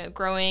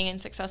growing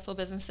and successful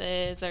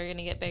businesses that are going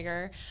to get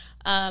bigger.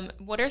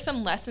 What are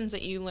some lessons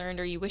that you learned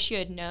or you wish you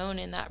had known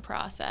in that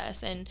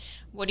process? And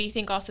what do you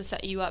think also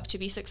set you up to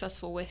be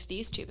successful with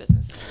these two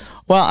businesses?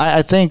 Well,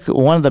 I think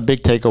one of the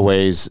big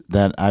takeaways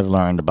that I've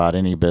learned about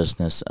any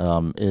business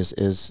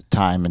is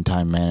time and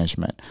time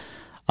management.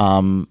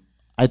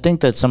 I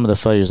think that some of the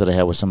failures that I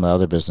had with some of the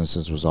other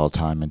businesses was all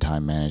time and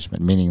time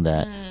management, meaning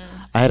that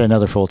I had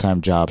another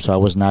full-time job, so I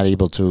was not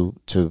able to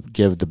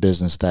give the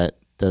business that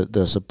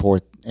the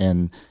support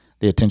and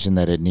the attention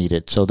that it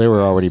needed. So they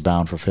were already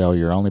bound for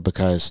failure only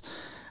because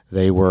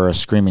they were a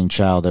screaming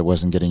child that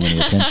wasn't getting any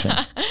attention.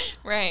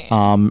 Right.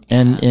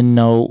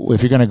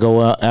 If you're going to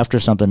go after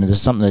something, and this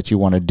is something that you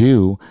want to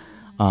do,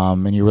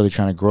 and you're really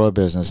trying to grow a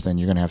business, then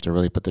you're going to have to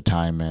really put the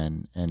time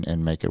in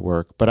and make it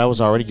work. But I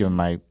was already given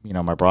my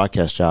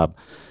broadcast job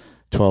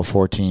 12,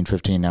 14,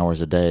 15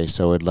 hours a day,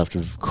 so it left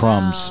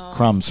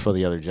crumbs for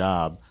the other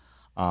job,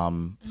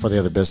 for the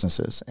other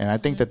businesses. And I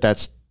think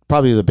that's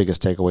probably the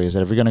biggest takeaway is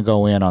that if you're going to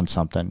go in on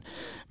something,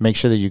 make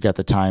sure that you got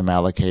the time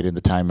allocated,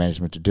 the time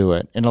management to do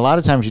it. And a lot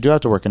of times you do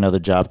have to work another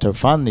job to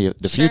fund the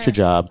future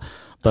job,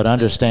 but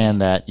understand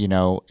that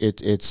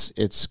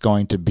it's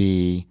going to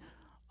be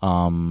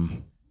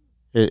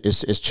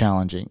it's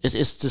challenging.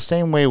 It's the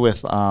same way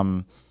with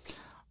your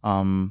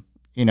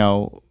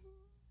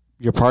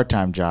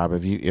part-time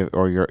job.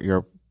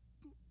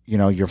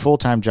 Your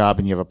full-time job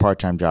and you have a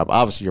part-time job.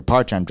 Obviously, your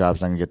part-time job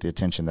is not going to get the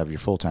attention of your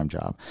full-time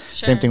job.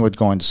 Sure. Same thing with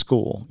going to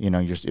school.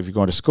 If you're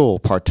going to school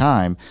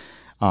part-time,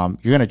 you're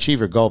going to achieve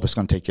your goal, but it's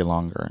going to take you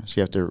longer. So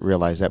you have to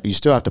realize that. But you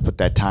still have to put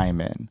that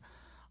time in.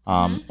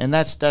 And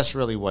that's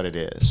really what it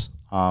is.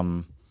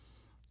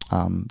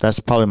 That's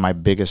probably my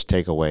biggest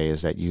takeaway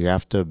is that you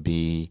have to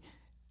be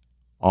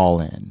all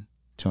in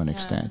to an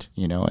extent.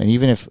 And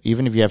even if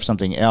you have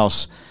something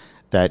else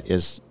that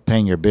is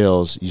paying your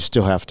bills, you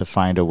still have to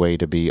find a way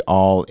to be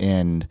all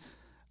in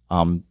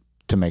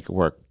to make it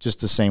work.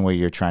 Just the same way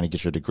you're trying to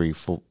get your degree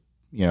full.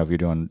 If you're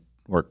doing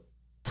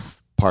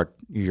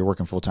you're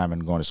working full time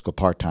and going to school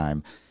part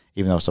time,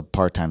 even though it's a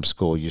part time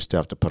school, you still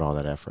have to put all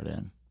that effort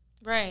in.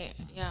 Right.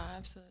 Yeah.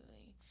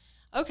 Absolutely.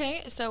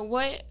 Okay. So,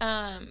 what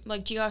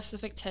do you have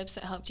specific tips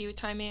that helped you with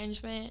time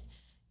management?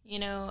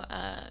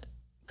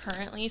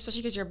 Currently,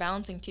 especially because you're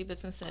balancing two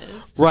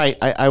businesses. Right.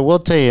 I will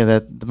tell you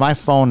that my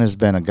phone has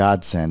been a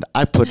godsend.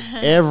 I put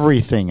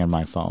everything in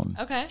my phone.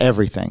 Okay.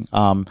 Everything.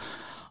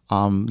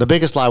 The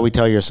biggest lie we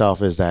tell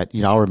yourself is that,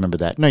 I'll remember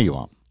that. No, you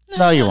won't.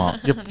 No, you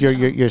won't.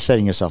 You're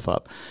setting yourself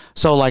up.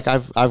 So like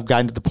I've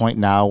gotten to the point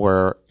now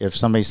where if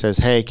somebody says,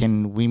 "Hey,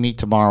 can we meet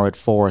tomorrow at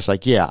 4?" It's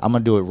like, yeah, I'm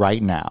gonna do it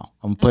right now.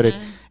 I'm gonna put it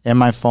in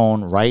my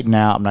phone right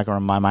now. I'm not gonna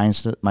remind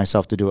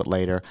myself to do it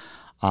later.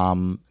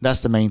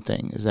 That's the main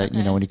thing is that,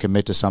 when you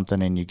commit to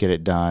something and you get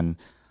it done,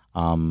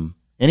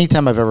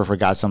 anytime I've ever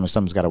forgot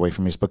something's got away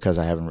from me, it's because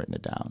I haven't written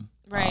it down.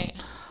 Right.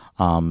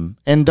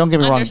 And don't get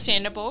me wrong.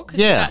 Understandable, because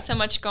you've got so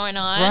much going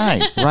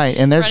on. Right.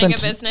 And there's running been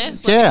a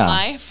business, living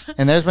life.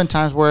 And there's been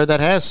times where it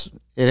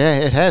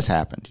has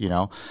happened,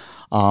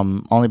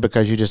 only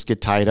because you just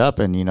get tied up,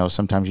 and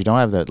sometimes you don't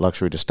have that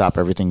luxury to stop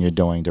everything you're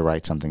doing to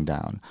write something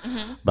down.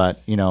 Mm-hmm.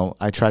 But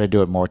I try to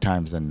do it more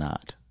times than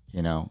not.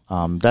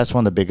 That's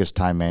one of the biggest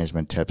time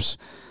management tips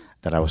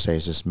that I would say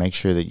is just make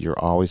sure that you're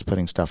always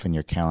putting stuff in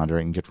your calendar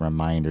and get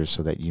reminders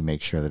so that you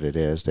make sure that it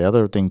is. The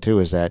other thing too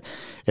is that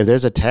if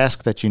there's a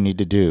task that you need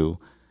to do,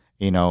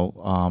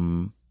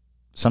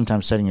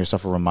 sometimes setting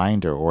yourself a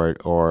reminder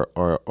or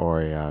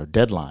a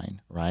deadline,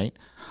 right?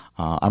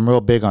 I'm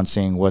real big on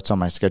seeing what's on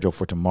my schedule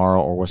for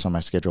tomorrow or what's on my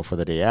schedule for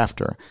the day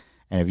after.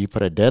 And if you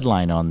put a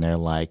deadline on there,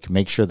 like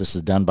make sure this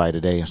is done by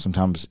today.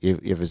 Sometimes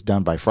if it's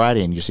done by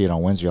Friday and you see it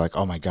on Wednesday, you're like,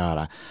 oh my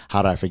God,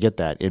 how did I forget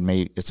that?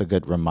 It's a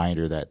good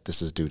reminder that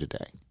this is due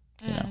today.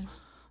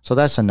 So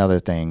that's another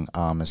thing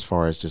as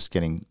far as just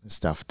getting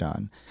stuff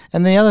done.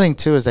 And the other thing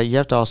too is that you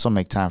have to also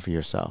make time for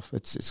yourself.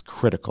 It's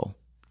critical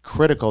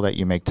that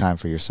you make time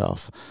for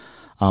yourself.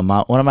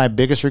 One of my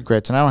biggest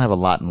regrets, and I don't have a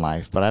lot in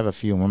life, but I have a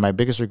few. One of my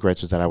biggest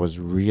regrets is that I was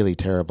really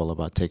terrible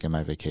about taking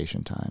my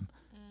vacation time.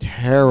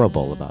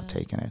 Terrible about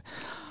taking it.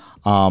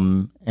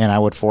 And I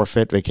would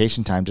forfeit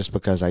vacation time just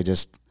because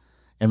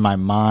in my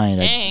mind.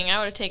 Dang, I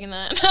would have taken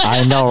that.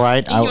 I know,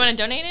 right? You want to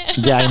donate it?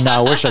 Yeah, I know.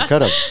 I wish I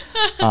could have.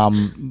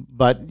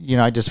 But,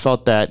 I just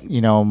felt that,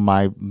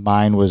 my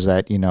mind was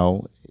that,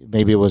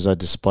 maybe it was a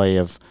display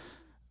of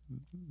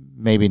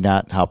maybe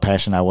not how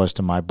passionate I was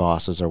to my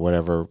bosses or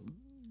whatever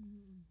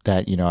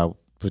that, I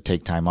would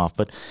take time off.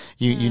 But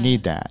you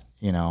need that,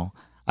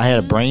 I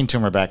had a brain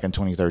tumor back in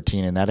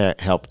 2013, and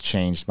that helped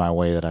change my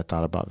way that I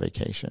thought about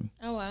vacation.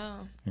 Oh,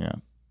 wow. Yeah.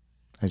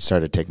 I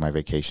started to take my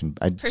vacation.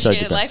 I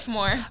appreciated life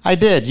more. I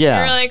did, yeah.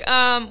 You were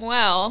like,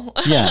 well.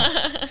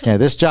 Yeah,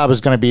 this job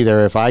is going to be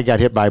there. If I got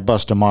hit by a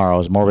bus tomorrow,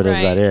 as morbid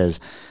as that is,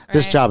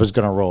 this job is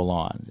going to roll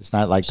on. It's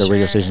not like the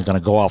radio station is going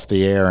to go off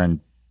the air and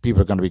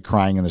people are going to be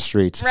crying in the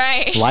streets.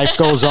 Right. Life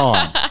goes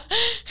on.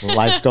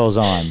 Life goes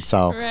on.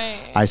 So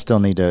I still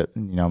need to,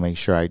 make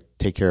sure I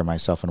take care of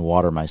myself and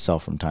water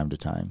myself from time to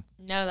time.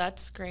 No,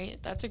 that's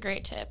great. That's a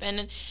great tip.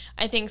 And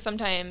I think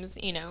sometimes,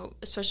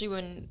 especially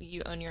when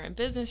you own your own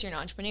business, you're an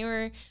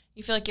entrepreneur,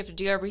 you feel like you have to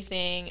do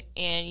everything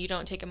and you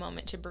don't take a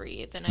moment to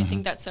breathe. And I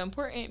think that's so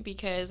important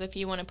because if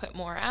you want to put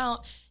more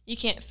out, you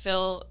can't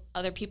fill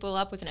other people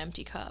up with an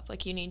empty cup.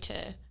 Like you need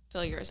to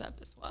fill yours up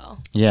as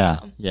well. Yeah,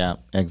 yeah,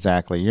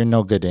 exactly. You're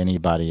no good to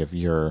anybody if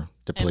you're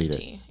depleted.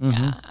 Empty.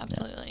 Yeah,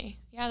 absolutely.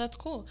 Yeah, that's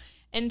cool.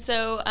 And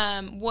so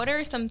what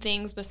are some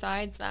things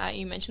besides that,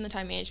 you mentioned the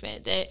time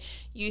management, that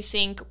you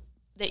think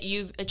that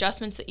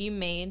adjustments that you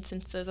made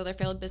since those other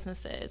failed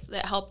businesses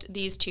that helped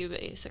these two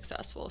be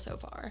successful so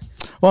far?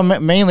 Well,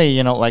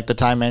 mainly, like the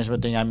time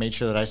management thing, I made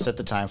sure that I set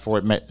the time for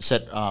it,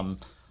 set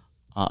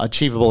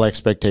achievable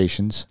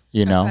expectations,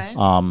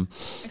 Okay.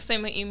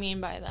 Explain what you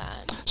mean by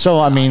that. So,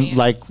 I mean, audience.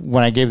 Like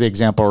when I gave the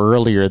example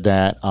earlier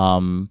that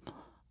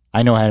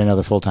I know I had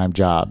another full-time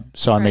job,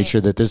 so I made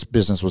sure that this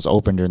business was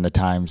open during the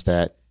times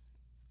that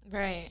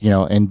Right.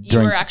 And you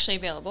were actually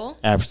available.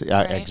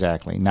 Absolutely,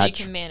 exactly. So you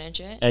can manage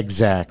it.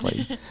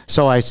 Exactly.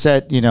 So I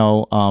set,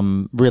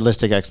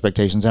 realistic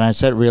expectations, and I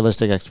set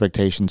realistic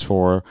expectations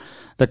for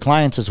the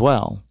clients as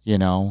well.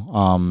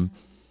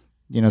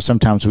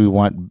 Sometimes you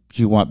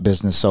want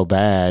business so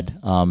bad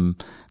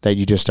that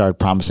you just start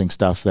promising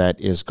stuff that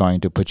is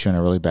going to put you in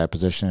a really bad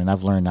position. And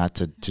I've learned not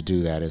to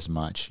do that as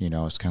much.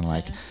 It's kind of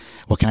like,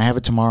 well, can I have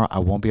it tomorrow? I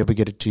won't be able to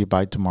get it to you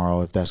by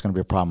tomorrow. If that's going to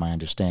be a problem, I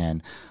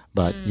understand.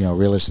 But,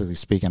 realistically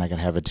speaking, I can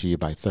have it to you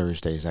by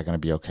Thursday. Is that going to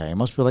be okay? And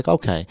most people are like,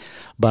 okay.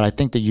 But I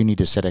think that you need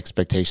to set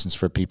expectations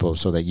for people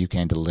so that you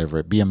can deliver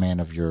it. Be a man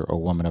of or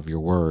woman of your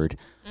word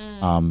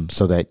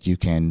so that you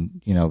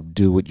can,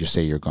 do what you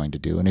say you're going to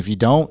do. And if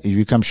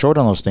you come short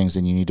on those things,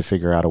 then you need to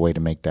figure out a way to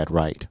make that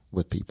right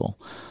with people.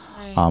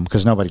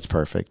 Because nobody's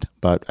perfect.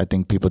 But I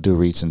think people do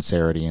read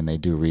sincerity, and they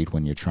do read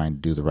when you're trying to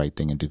do the right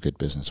thing and do good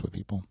business with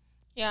people.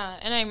 Yeah,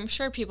 and I'm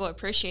sure people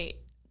appreciate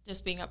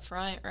just being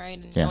upfront, right,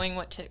 and knowing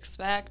what to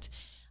expect.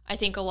 I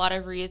think a lot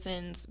of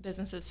reasons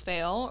businesses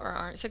fail or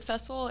aren't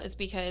successful is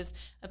because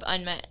of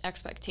unmet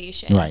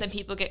expectations. Right. And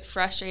people get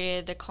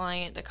frustrated, the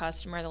client, the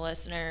customer, the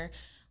listener,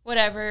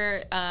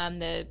 whatever,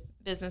 the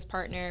business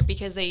partner,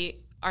 because they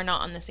are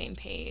not on the same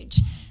page.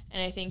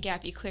 And I think,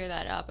 if you clear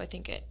that up, I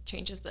think it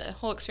changes the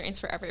whole experience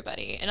for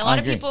everybody. And a lot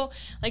of people,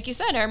 like you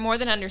said, are more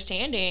than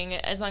understanding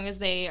as long as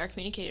they are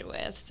communicated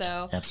with.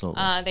 So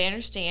absolutely, they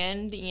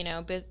understand,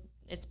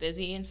 it's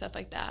busy and stuff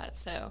like that.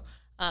 So,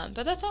 but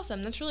that's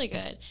awesome. That's really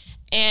good.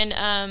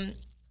 And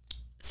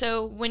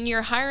so when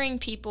you're hiring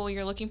people,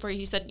 you're looking for,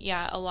 you said,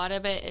 a lot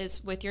of it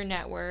is with your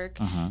network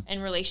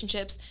and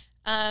relationships.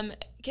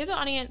 Give the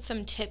audience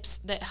some tips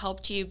that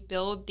helped you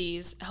build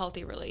these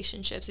healthy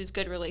relationships, these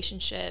good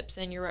relationships,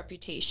 and your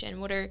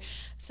reputation. What are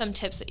some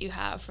tips that you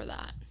have for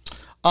that?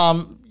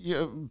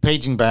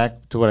 Paging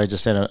back to what I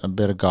just said a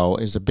bit ago,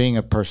 is being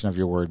a person of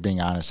your word, being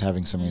honest,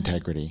 having some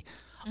integrity.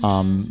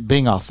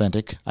 Being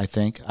authentic, I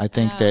think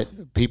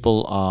that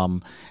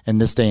people in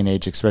this day and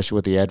age, especially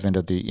with the advent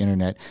of the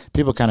internet,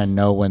 people kind of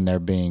know when they're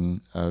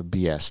being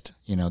BS'd.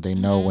 You know, they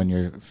know when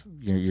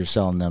you're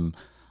selling them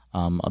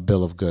a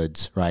bill of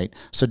goods, right?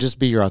 So just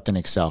be your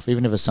authentic self,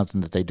 even if it's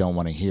something that they don't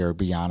want to hear.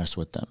 Be honest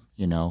with them,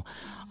 you know.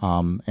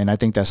 And I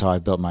think that's how I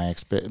built my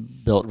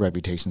built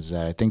reputations.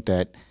 That I think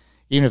that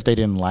even if they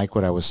didn't like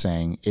what I was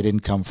saying, it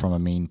didn't come from a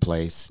mean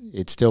place.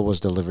 It still was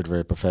delivered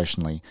very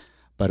professionally,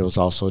 but it was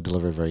also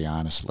delivered very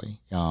honestly.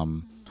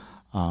 And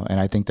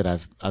I think that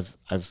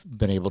I've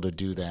been able to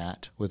do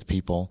that with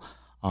people.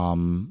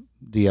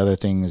 The other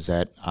thing is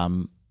that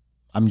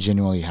I'm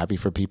genuinely happy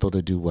for people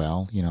to do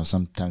well. You know,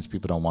 sometimes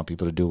people don't want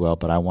people to do well,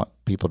 but I want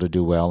people to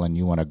do well, and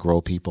you want to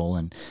grow people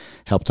and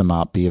help them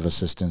out, be of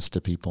assistance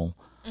to people.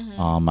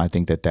 I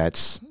think that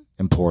that's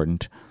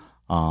important.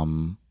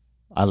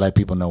 I let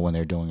people know when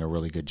they're doing a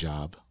really good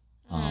job.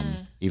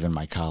 Even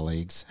my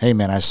colleagues, hey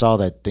man, I saw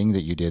that thing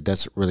that you did.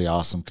 That's really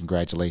awesome.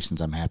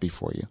 Congratulations. I'm happy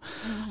for you.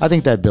 I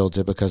think that builds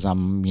it, because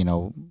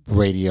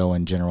radio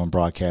in general and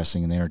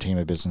broadcasting and the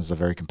entertainment business is a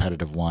very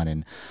competitive one.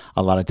 And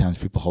a lot of times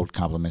people hold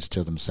compliments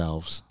to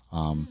themselves.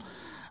 And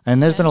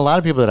there's been a lot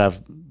of people that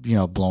I've,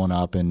 blown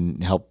up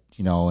and helped,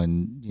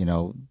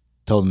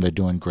 told them they're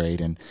doing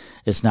great, and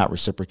it's not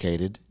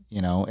reciprocated,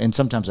 and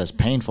sometimes that's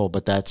painful,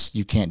 but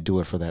you can't do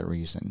it for that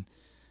reason.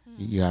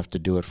 You have to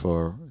do it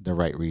for the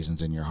right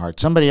reasons in your heart.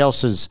 Somebody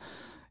else's,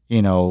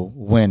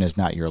 win is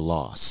not your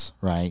loss,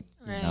 right?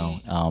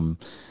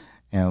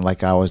 And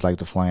like I always like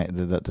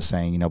the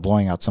saying,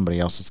 blowing out somebody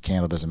else's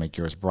candle doesn't make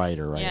yours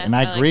brighter, right? Yes, and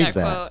I agree with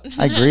that.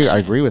 I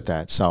agree with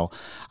that. So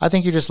I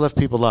think you just lift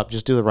people up,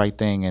 just do the right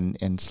thing,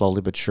 and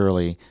slowly but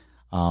surely,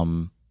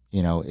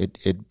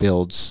 it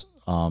builds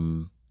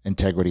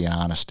integrity and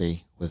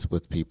honesty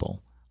with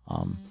people.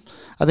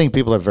 I think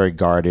people are very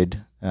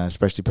guarded,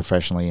 especially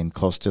professionally, and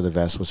close to the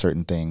vest with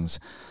certain things.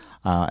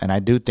 And I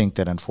do think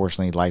that,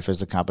 unfortunately, life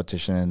is a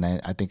competition, and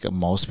I think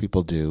most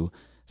people do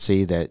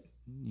see that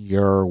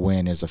your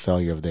win is a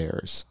failure of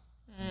theirs.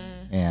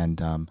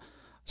 And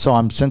so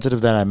I'm sensitive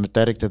to that, I'm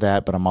empathetic to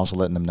that, but I'm also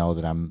letting them know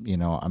that I'm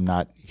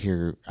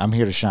here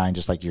to shine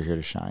just like you're here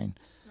to shine.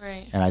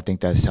 Right. And I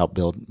think that's helped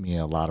build me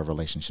a lot of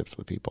relationships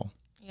with people.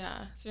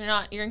 Yeah. So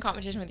you're in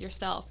competition with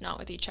yourself, not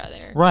with each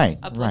other. Right.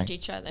 Uplift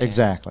each other.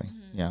 Exactly.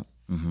 Yeah.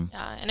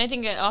 Yeah. And I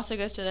think it also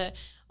goes to the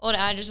old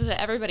adage that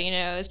everybody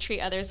knows: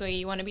 treat others the way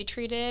you want to be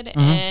treated.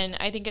 And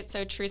I think it's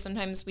so true.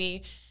 Sometimes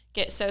we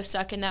get so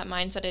stuck in that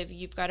mindset of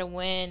you've got to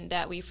win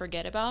that we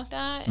forget about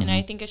that. And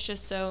I think it's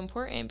just so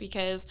important,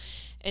 because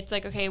it's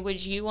like, okay,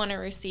 would you want to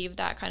receive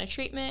that kind of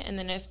treatment? And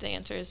then if the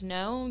answer is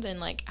no, then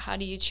like, how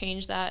do you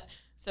change that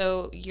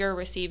so you're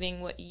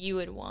receiving what you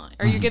would want,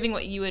 or you're giving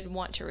what you would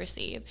want to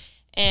receive?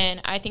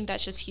 And I think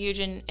that's just huge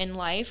in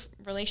life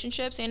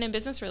relationships and in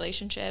business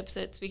relationships.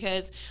 It's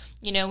because,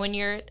 when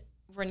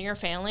you're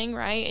failing,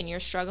 right, and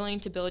you're struggling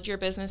to build your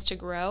business to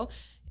grow,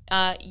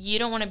 you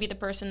don't want to be the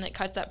person that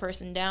cuts that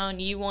person down.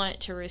 You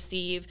want to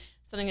receive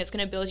something that's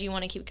going to build you,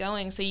 want to keep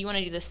going. So you want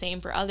to do the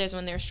same for others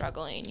when they're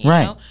struggling, you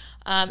know?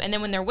 And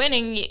then when they're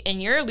winning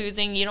and you're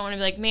losing, you don't want to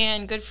be like,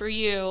 man, good for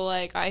you,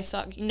 like, I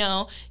suck.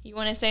 No, you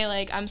want to say,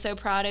 like, I'm so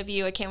proud of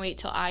you, I can't wait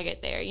till I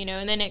get there,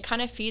 and then it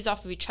kind of feeds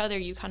off of each other.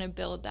 You kind of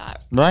build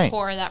that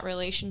rapport, that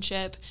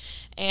relationship.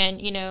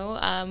 And,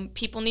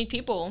 people need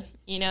people,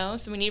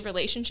 so we need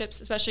relationships,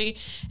 especially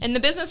in the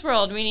business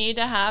world. We need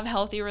to have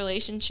healthy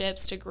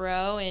relationships to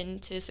grow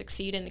and to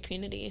succeed in the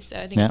community. So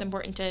I think it's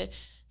important to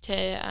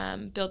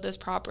build those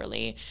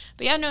properly.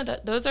 But yeah, no,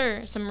 those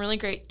are some really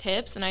great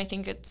tips, and I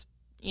think it's,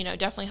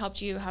 definitely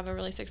helped you have a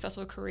really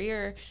successful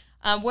career.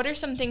 What are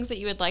some things that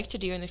you would like to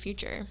do in the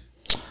future?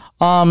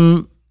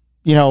 I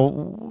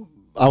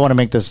want to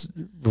make this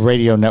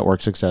radio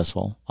network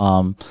successful.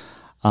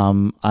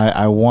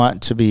 I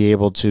want to be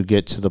able to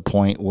get to the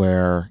point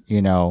where,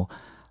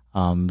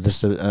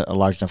 this is a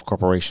large enough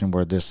corporation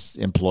where this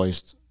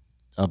employs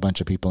a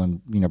bunch of people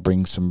and,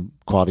 bring some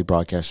quality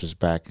broadcasters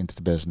back into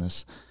the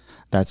business.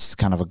 That's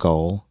kind of a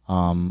goal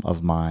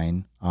of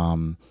mine.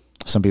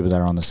 Some people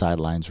that are on the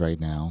sidelines right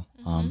now.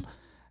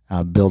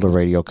 Build a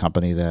radio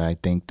company that I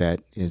think that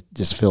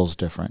just feels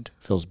different,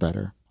 feels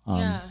better.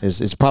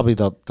 Is probably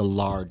the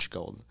large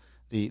goal,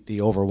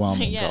 the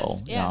overwhelming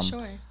goal. Yeah,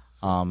 sure.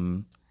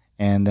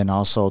 And then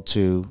also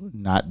to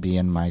not be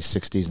in my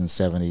 60s and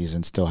 70s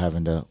and still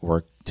having to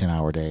work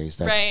 10-hour days.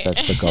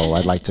 That's the goal.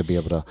 I'd like to be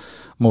able to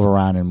move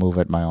around and move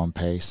at my own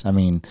pace. I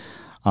mean,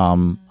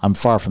 I'm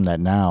far from that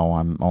now.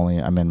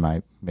 I'm in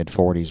my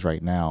mid-40s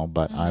right now,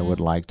 but I would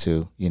like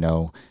to, in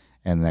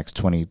the next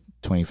 20,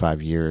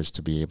 25 years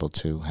to be able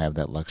to have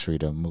that luxury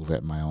to move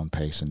at my own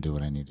pace and do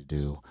what I need to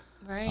do.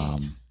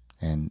 Right.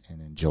 And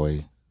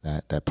enjoy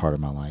that part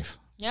of my life.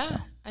 Yeah, so.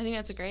 I think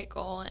that's a great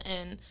goal,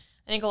 and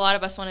I think a lot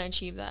of us want to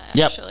achieve that,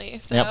 actually.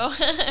 So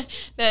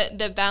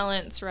the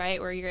balance,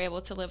 right, where you're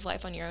able to live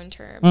life on your own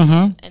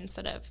terms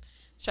instead of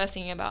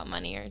stressing about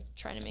money or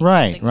trying to make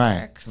something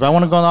work. If I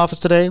want to go in the office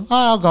today,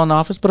 I'll go in the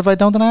office, but if I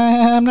don't, then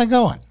I'm not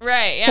going.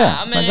 Right, yeah.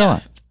 I'm not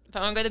going. If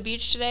I want to go to the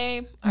beach today,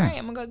 all right,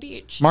 I'm going to go to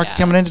the beach. Mark, you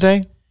coming in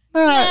today?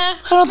 I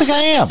don't think I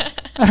am.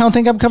 I don't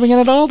think I'm coming in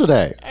at all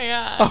today.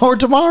 Yeah. Or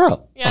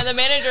tomorrow. Yeah, the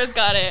manager's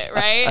got it,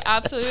 right?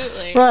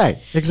 Absolutely.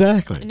 Right,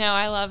 exactly. No,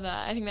 I love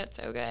that. I think that's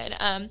so good.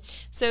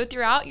 So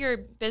throughout your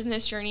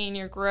business journey and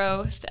your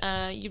growth,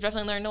 you've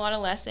definitely learned a lot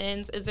of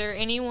lessons. Is there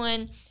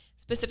anyone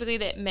specifically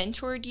that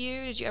mentored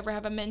you? Did you ever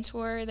have a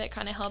mentor that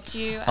kind of helped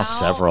you out?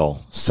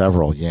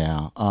 Several,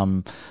 yeah.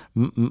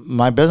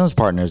 My business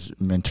partner's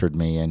mentored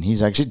me, and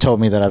he's actually told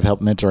me that I've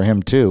helped mentor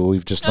him too.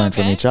 We've just learned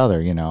from each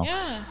other, you know.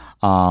 Yeah.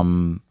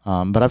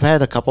 But I've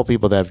had a couple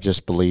people that have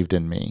just believed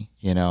in me,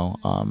 you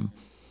know.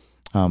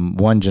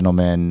 One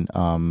gentleman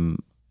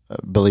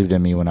believed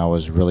in me when I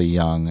was really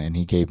young, and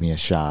he gave me a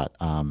shot.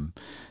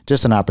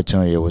 Just an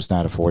opportunity that was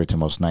not afforded to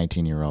most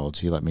 19-year-olds.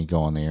 He let me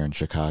go on the air in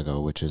Chicago,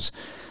 which is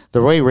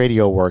the way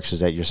radio works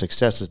is that your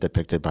success is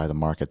depicted by the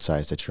market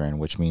size that you're in,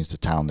 which means the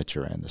town that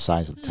you're in, the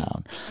size of the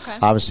town. Okay.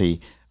 Obviously,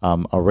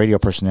 a radio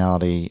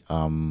personality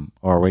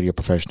or a radio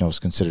professional is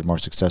considered more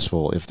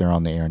successful if they're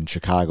on the air in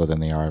Chicago than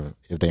they are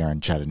if they are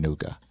in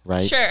Chattanooga,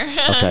 right? Sure.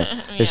 Okay.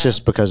 It's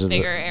just because of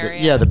bigger the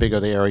area. the bigger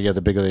the area,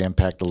 the bigger the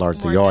impact, the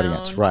larger the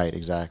audience. Known. Right,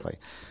 exactly.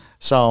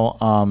 So,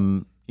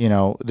 you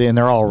know, and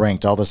they're all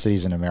ranked. All the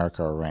cities in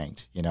America are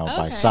ranked, you know,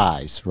 by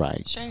size,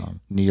 right? Sure.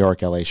 New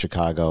York, LA,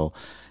 Chicago,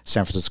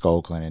 San Francisco,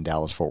 Oakland, and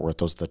Dallas, Fort Worth.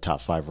 Those are the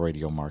top 5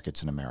 radio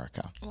markets in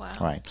America. Wow.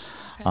 Right.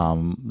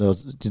 Okay.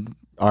 Those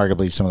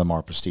arguably some of the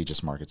more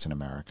prestigious markets in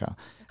America.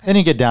 Okay. Then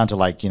you get down to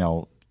like, you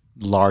know,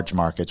 large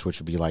markets, which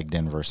would be like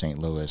Denver, St.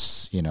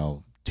 Louis, you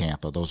know,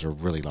 Tampa. Those are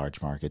really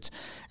large markets.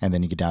 And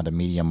then you get down to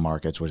medium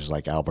markets, which is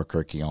like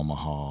Albuquerque,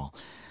 Omaha.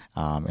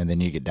 And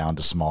then you get down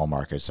to small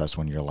markets. That's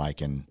when you're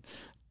like in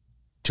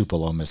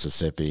Tupelo,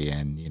 Mississippi,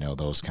 and you know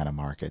those kind of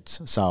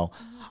markets. So,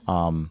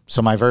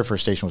 so my very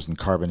first station was in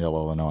Carbondale,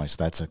 Illinois.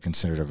 So that's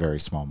considered a very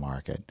small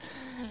market.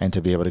 And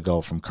to be able to go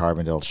from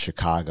Carbondale to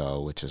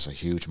Chicago, which is a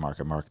huge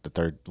market, the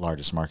third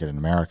largest market in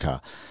America,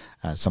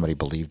 somebody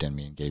believed in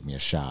me and gave me a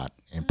shot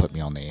and put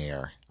me on the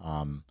air.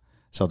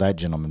 So that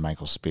gentleman,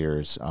 Michael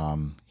Spears,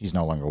 he's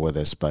no longer with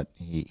us, but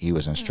he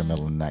was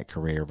instrumental in that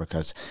career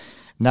because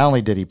not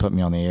only did he put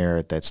me on the air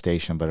at that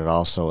station, but it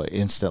also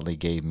instantly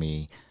gave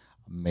me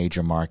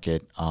major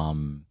market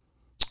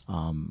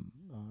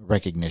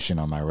recognition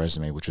on my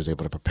resume, which was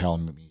able to propel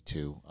me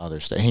to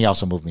other states. He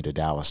also moved me to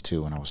Dallas,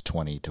 too, when I was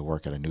 20 to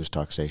work at a news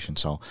talk station.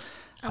 So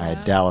I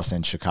had Dallas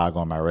and Chicago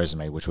on my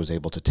resume, which was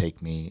able to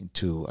take me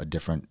to a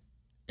different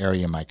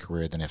area in my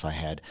career than if I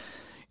had,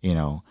 you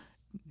know,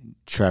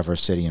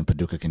 Traverse City and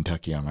Paducah,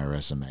 Kentucky on my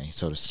resume,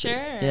 so to speak.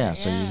 Sure,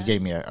 so he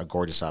gave me a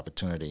gorgeous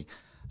opportunity.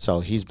 So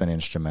he's been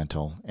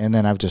instrumental. And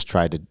then I've just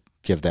tried to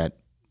give that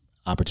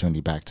opportunity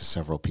back to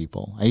several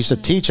people. I used to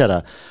teach at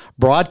a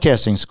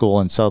broadcasting school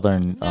in South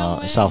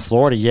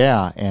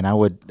Florida, and I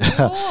would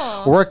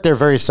work there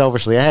very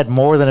selfishly. I had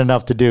more than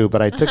enough to do,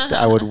 but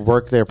I would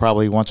work there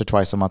probably once or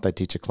twice a month. I'd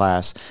teach a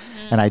class,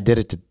 and I did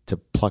it to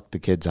pluck the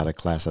kids out of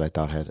class that I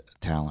thought had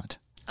talent.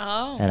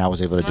 Oh, and I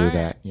was able to do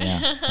that.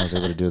 Yeah, I was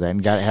able to do that,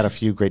 and had a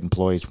few great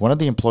employees. One of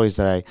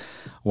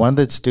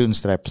the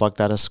students that I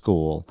plucked out of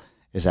school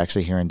is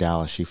actually here in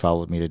Dallas. She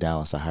followed me to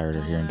Dallas. I hired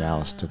her here in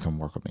Dallas to come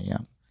work with me. Yeah.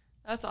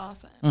 That's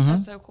awesome.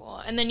 That's so cool.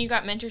 And then you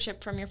got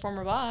mentorship from your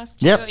former boss,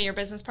 too, your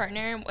business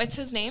partner. What's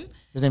his name?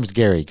 His name is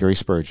Gary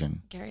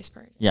Spurgeon. Gary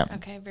Spurgeon. Yeah.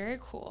 Okay, very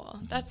cool.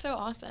 That's so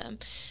awesome.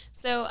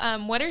 So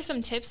what are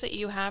some tips that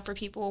you have for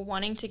people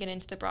wanting to get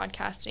into the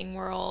broadcasting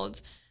world?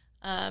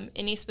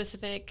 Any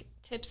specific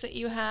tips that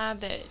you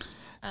have that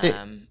would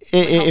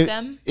help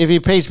them? If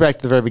you page back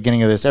to the very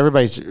beginning of this,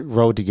 everybody's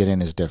road to get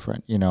in is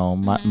different. You know,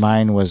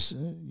 mine was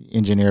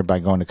engineered by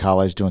going to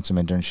college, doing some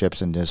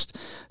internships, and just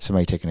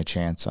somebody taking a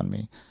chance on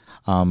me.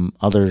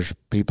 Other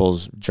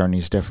people's journey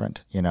is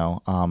different, you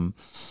know.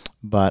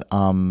 But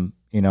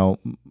you know,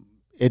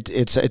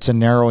 it's a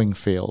narrowing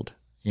field,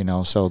 you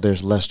know, so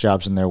there's less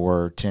jobs than there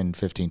were 10,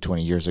 15,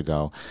 20 years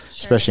ago,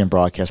 especially in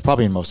broadcast,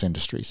 probably in most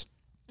industries,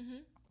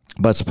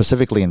 but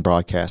specifically in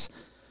broadcast.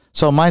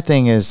 So my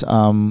thing is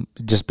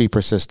just be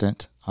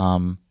persistent.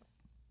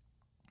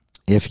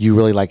 If you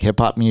really like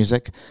hip-hop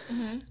music,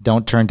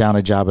 don't turn down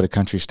a job at a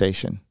country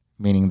station,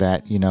 meaning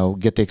that, you know,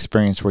 get the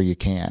experience where you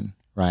can,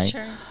 right?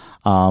 Sure.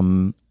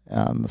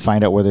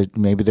 Find out whether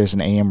maybe there's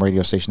an AM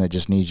radio station that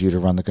just needs you to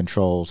run the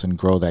controls and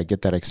grow that,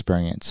 get that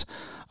experience.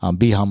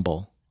 Be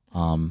humble.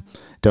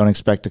 Don't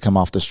expect to come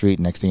off the street.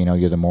 Next thing you know,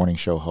 you're the morning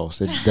show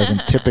host. It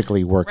doesn't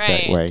typically work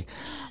that way.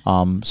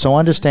 So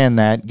understand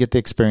that, get the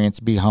experience,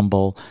 be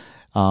humble.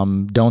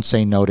 Don't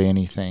say no to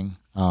anything.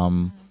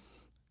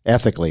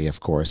 Ethically,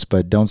 of course,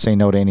 but don't say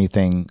no to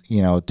anything,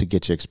 you know, to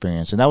get you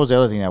experience. And that was the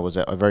other thing that was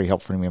very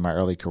helpful for me in my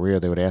early career.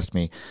 They would ask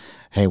me,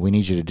 hey, we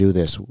need you to do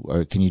this.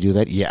 Or, can you do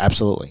that? Yeah,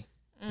 absolutely.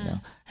 You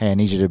know, hey, I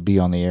need you to be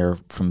on the air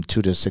from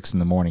 2 to 6 in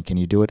the morning. Can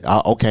you do it?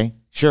 Okay,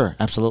 sure,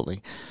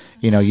 absolutely.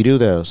 You know, you do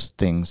those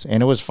things.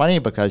 And it was funny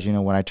because, you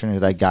know, when I turned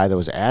into that guy that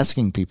was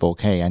asking people,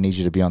 hey, I need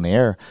you to be on the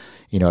air,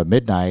 you know, at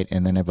midnight.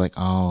 And then they'd be like,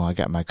 oh, I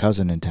got my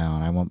cousin in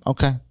town. I went,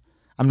 okay,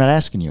 I'm not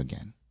asking you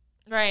again.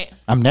 Right.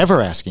 I'm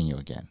never asking you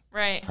again.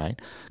 Right.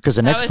 Because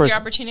the next person. That was your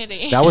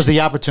opportunity. That was the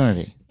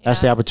opportunity.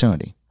 That's the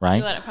opportunity, right?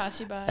 You let it pass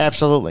you by.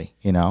 Absolutely.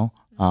 You know,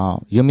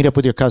 you'll meet up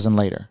with your cousin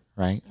later,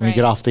 right? When you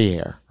get off the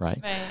air,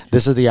 right?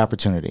 This is the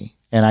opportunity.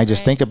 And I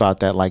just think about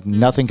that, like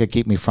nothing could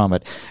keep me from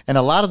it. And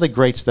a lot of the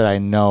greats that I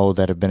know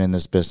that have been in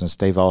this business,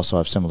 they've also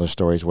have similar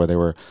stories where they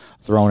were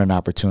thrown an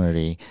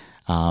opportunity,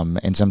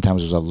 and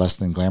sometimes it was a less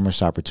than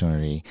glamorous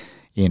opportunity.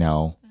 You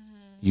know,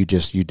 you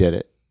did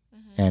it,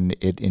 and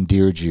it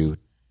endeared you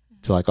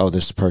to like, oh,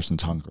 this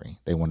person's hungry.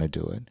 They want to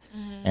do it.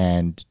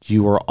 And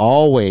you were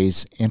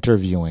always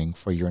interviewing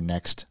for your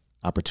next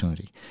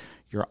opportunity.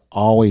 You're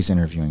always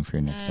interviewing for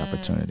your next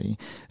opportunity.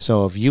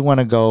 So if you want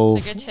to go...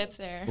 That's a good tip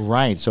there.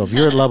 Right. So if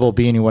you're at level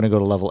B and you want to go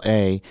to level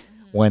A,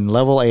 when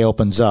level A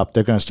opens up,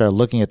 they're going to start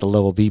looking at the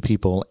level B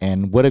people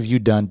and what have you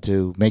done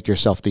to make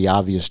yourself the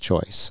obvious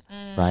choice,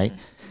 right?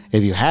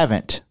 If you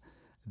haven't,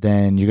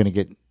 then you're going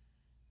to get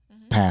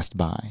passed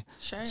by.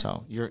 Sure.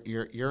 So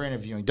you're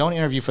interviewing. Don't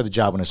interview for the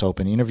job when it's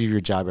open. Interview your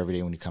job every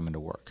day when you come into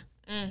work.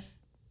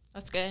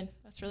 That's good.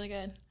 That's really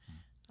good.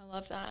 I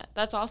love that.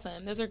 That's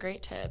awesome. Those are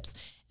great tips.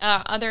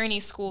 Are there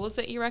any schools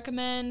that you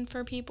recommend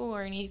for people,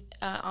 or any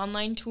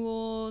online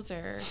tools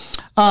or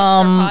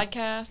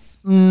podcasts?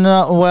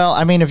 No. Well,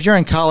 I mean, if you're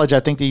in college,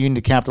 I think that you need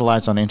to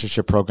capitalize on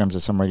internship programs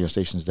that some radio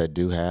stations that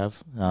do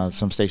have.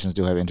 Some stations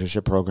do have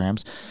internship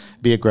programs.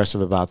 Be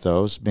aggressive about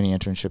those. Many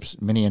interns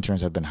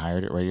have been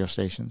hired at radio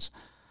stations.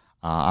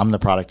 I'm the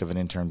product of an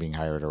intern being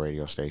hired at a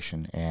radio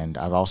station, and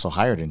I've also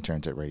hired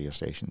interns at radio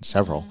stations,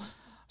 several.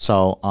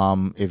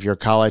 So if your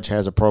college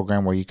has a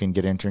program where you can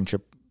get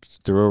internship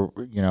through,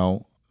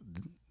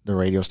 the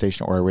radio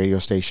station or a radio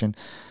station,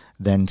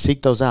 then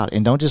seek those out.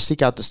 And don't just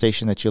seek out the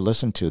station that you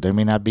listen to. There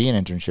may not be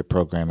an internship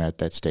program at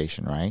that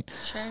station, right?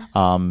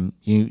 Sure.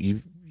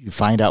 You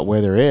find out where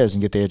there is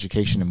and get the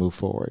education to move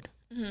forward,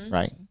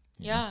 right?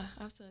 Yeah,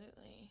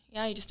 absolutely.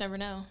 Yeah, you just never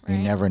know, right?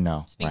 You never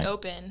know. Just being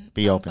open.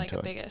 Be open to it. That's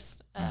like the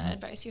biggest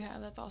advice you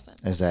have. That's awesome.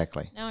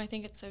 Exactly. No, I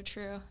think it's so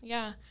true.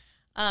 Yeah.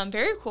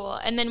 Very cool.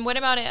 And then what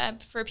about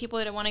it for people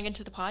that want to get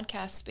into the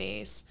podcast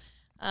space?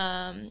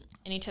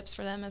 Any tips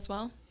for them as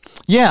well?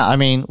 Yeah, I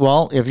mean,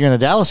 well, if you're in the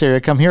Dallas area,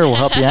 come here. We'll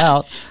help you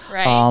out.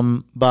 Right.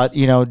 But,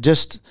 we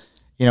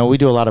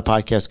do a lot of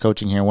podcast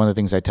coaching here. One of the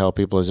things I tell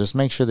people is just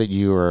make sure that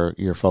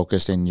you're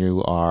focused and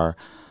you are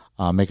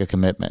make a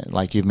commitment.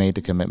 Like you've made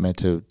the commitment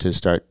to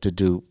start to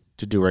do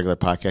regular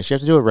podcasts. You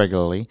have to do it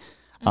regularly.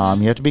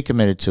 You have to be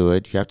committed to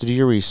it. You have to do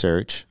your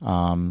research.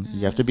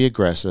 You have to be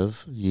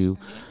aggressive. You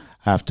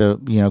have to,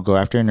 go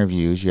after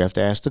interviews. You have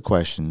to ask the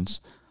questions.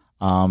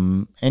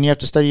 And you have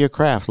to study your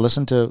craft.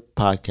 Listen to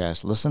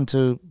podcasts. Listen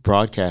to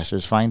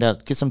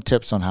broadcasters. Get some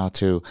tips on how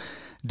to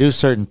do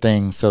certain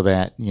things so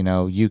that,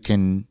 you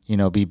can,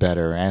 be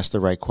better. Ask the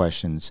right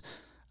questions.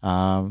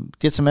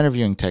 Get some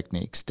interviewing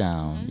techniques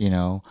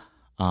down,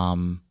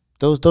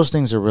 Those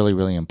things are really,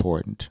 really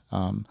important.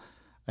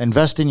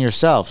 Invest in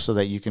yourself so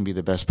that you can be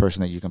the best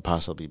person that you can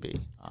possibly be.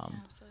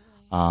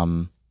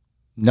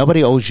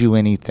 Nobody owes you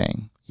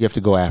anything. You have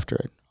to go after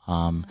it.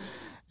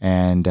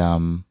 And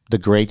the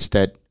greats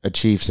that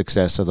achieve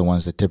success are the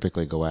ones that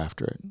typically go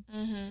after it.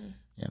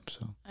 Yep.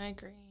 So I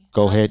agree.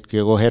 Go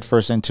head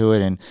first into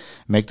it and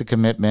make the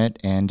commitment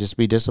and just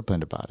be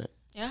disciplined about it.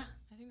 Yeah,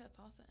 I think that's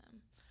awesome.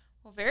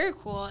 Well, very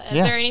cool.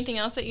 Is there anything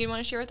else that you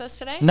want to share with us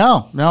today?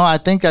 No. I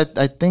think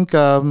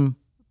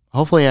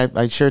hopefully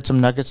I shared some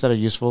nuggets that are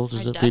useful to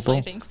the people.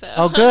 I think so.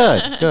 Oh,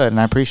 good. And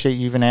I appreciate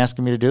you even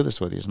asking me to do this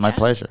with you. It's my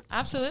pleasure.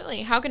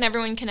 Absolutely. How can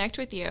everyone connect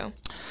with you?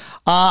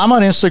 I'm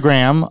on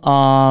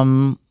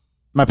Instagram.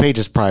 My page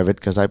is private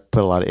because I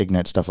put a lot of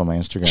ignorant stuff on my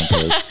Instagram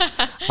page.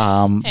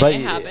 But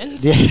it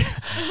happens.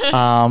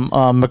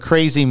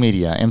 McCrazy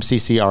Media,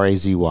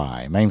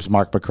 MCCRAZY. My name's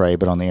Mark McCray,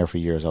 but on the air for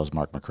years I was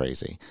Mark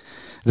McCrazy.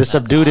 The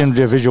subdued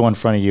individual in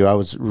front of you, I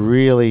was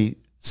really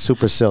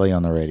super silly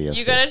on the radio.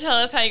 You got to tell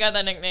us how you got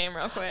that nickname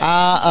real quick.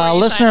 A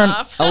listener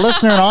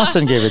in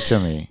Austin gave it to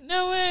me.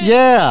 No way.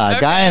 Yeah,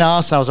 a guy in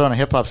Austin. I was on a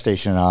hip hop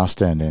station in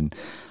Austin, and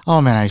oh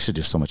man, I used to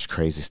do so much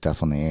crazy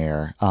stuff on the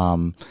air. You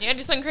gotta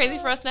do something crazy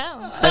for us now.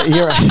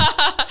 You're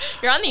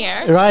on the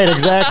air, right?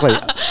 Exactly.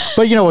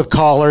 But with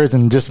callers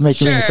and just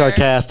making me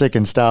sarcastic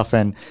and stuff.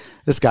 And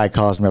this guy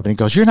calls me up and he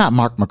goes, "You're not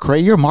Mark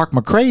McCray. You're Mark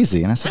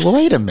McCrazy." And I said, "Well,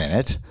 wait a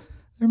minute.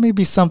 There may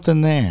be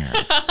something there."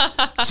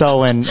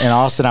 So in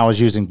Austin, I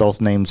was using both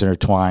names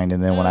intertwined,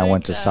 and then when I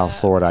went to South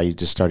Florida, I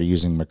just started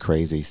using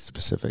McCrazy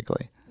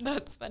specifically.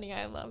 That's funny.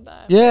 I love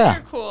that. Yeah.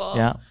 Very cool.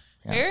 Yeah.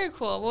 Very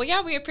cool. Well,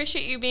 yeah, we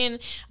appreciate you being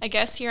a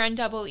guest here on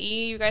Double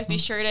E. You guys be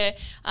sure to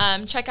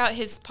check out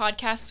his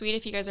podcast suite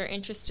if you guys are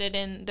interested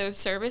in those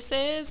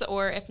services,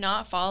 or if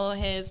not, follow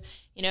his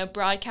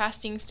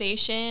broadcasting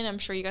station. I'm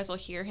sure you guys will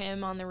hear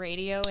him on the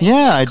radio. And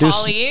I do.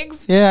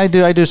 Colleagues. I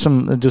do. I do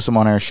some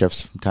on-air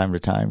shifts from time to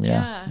time.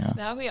 Yeah.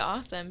 That would be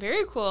awesome.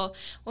 Very cool.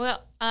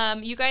 Well,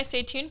 you guys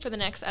stay tuned for the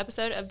next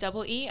episode of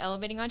Double E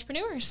Elevating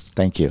Entrepreneurs.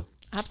 Thank you.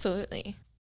 Absolutely.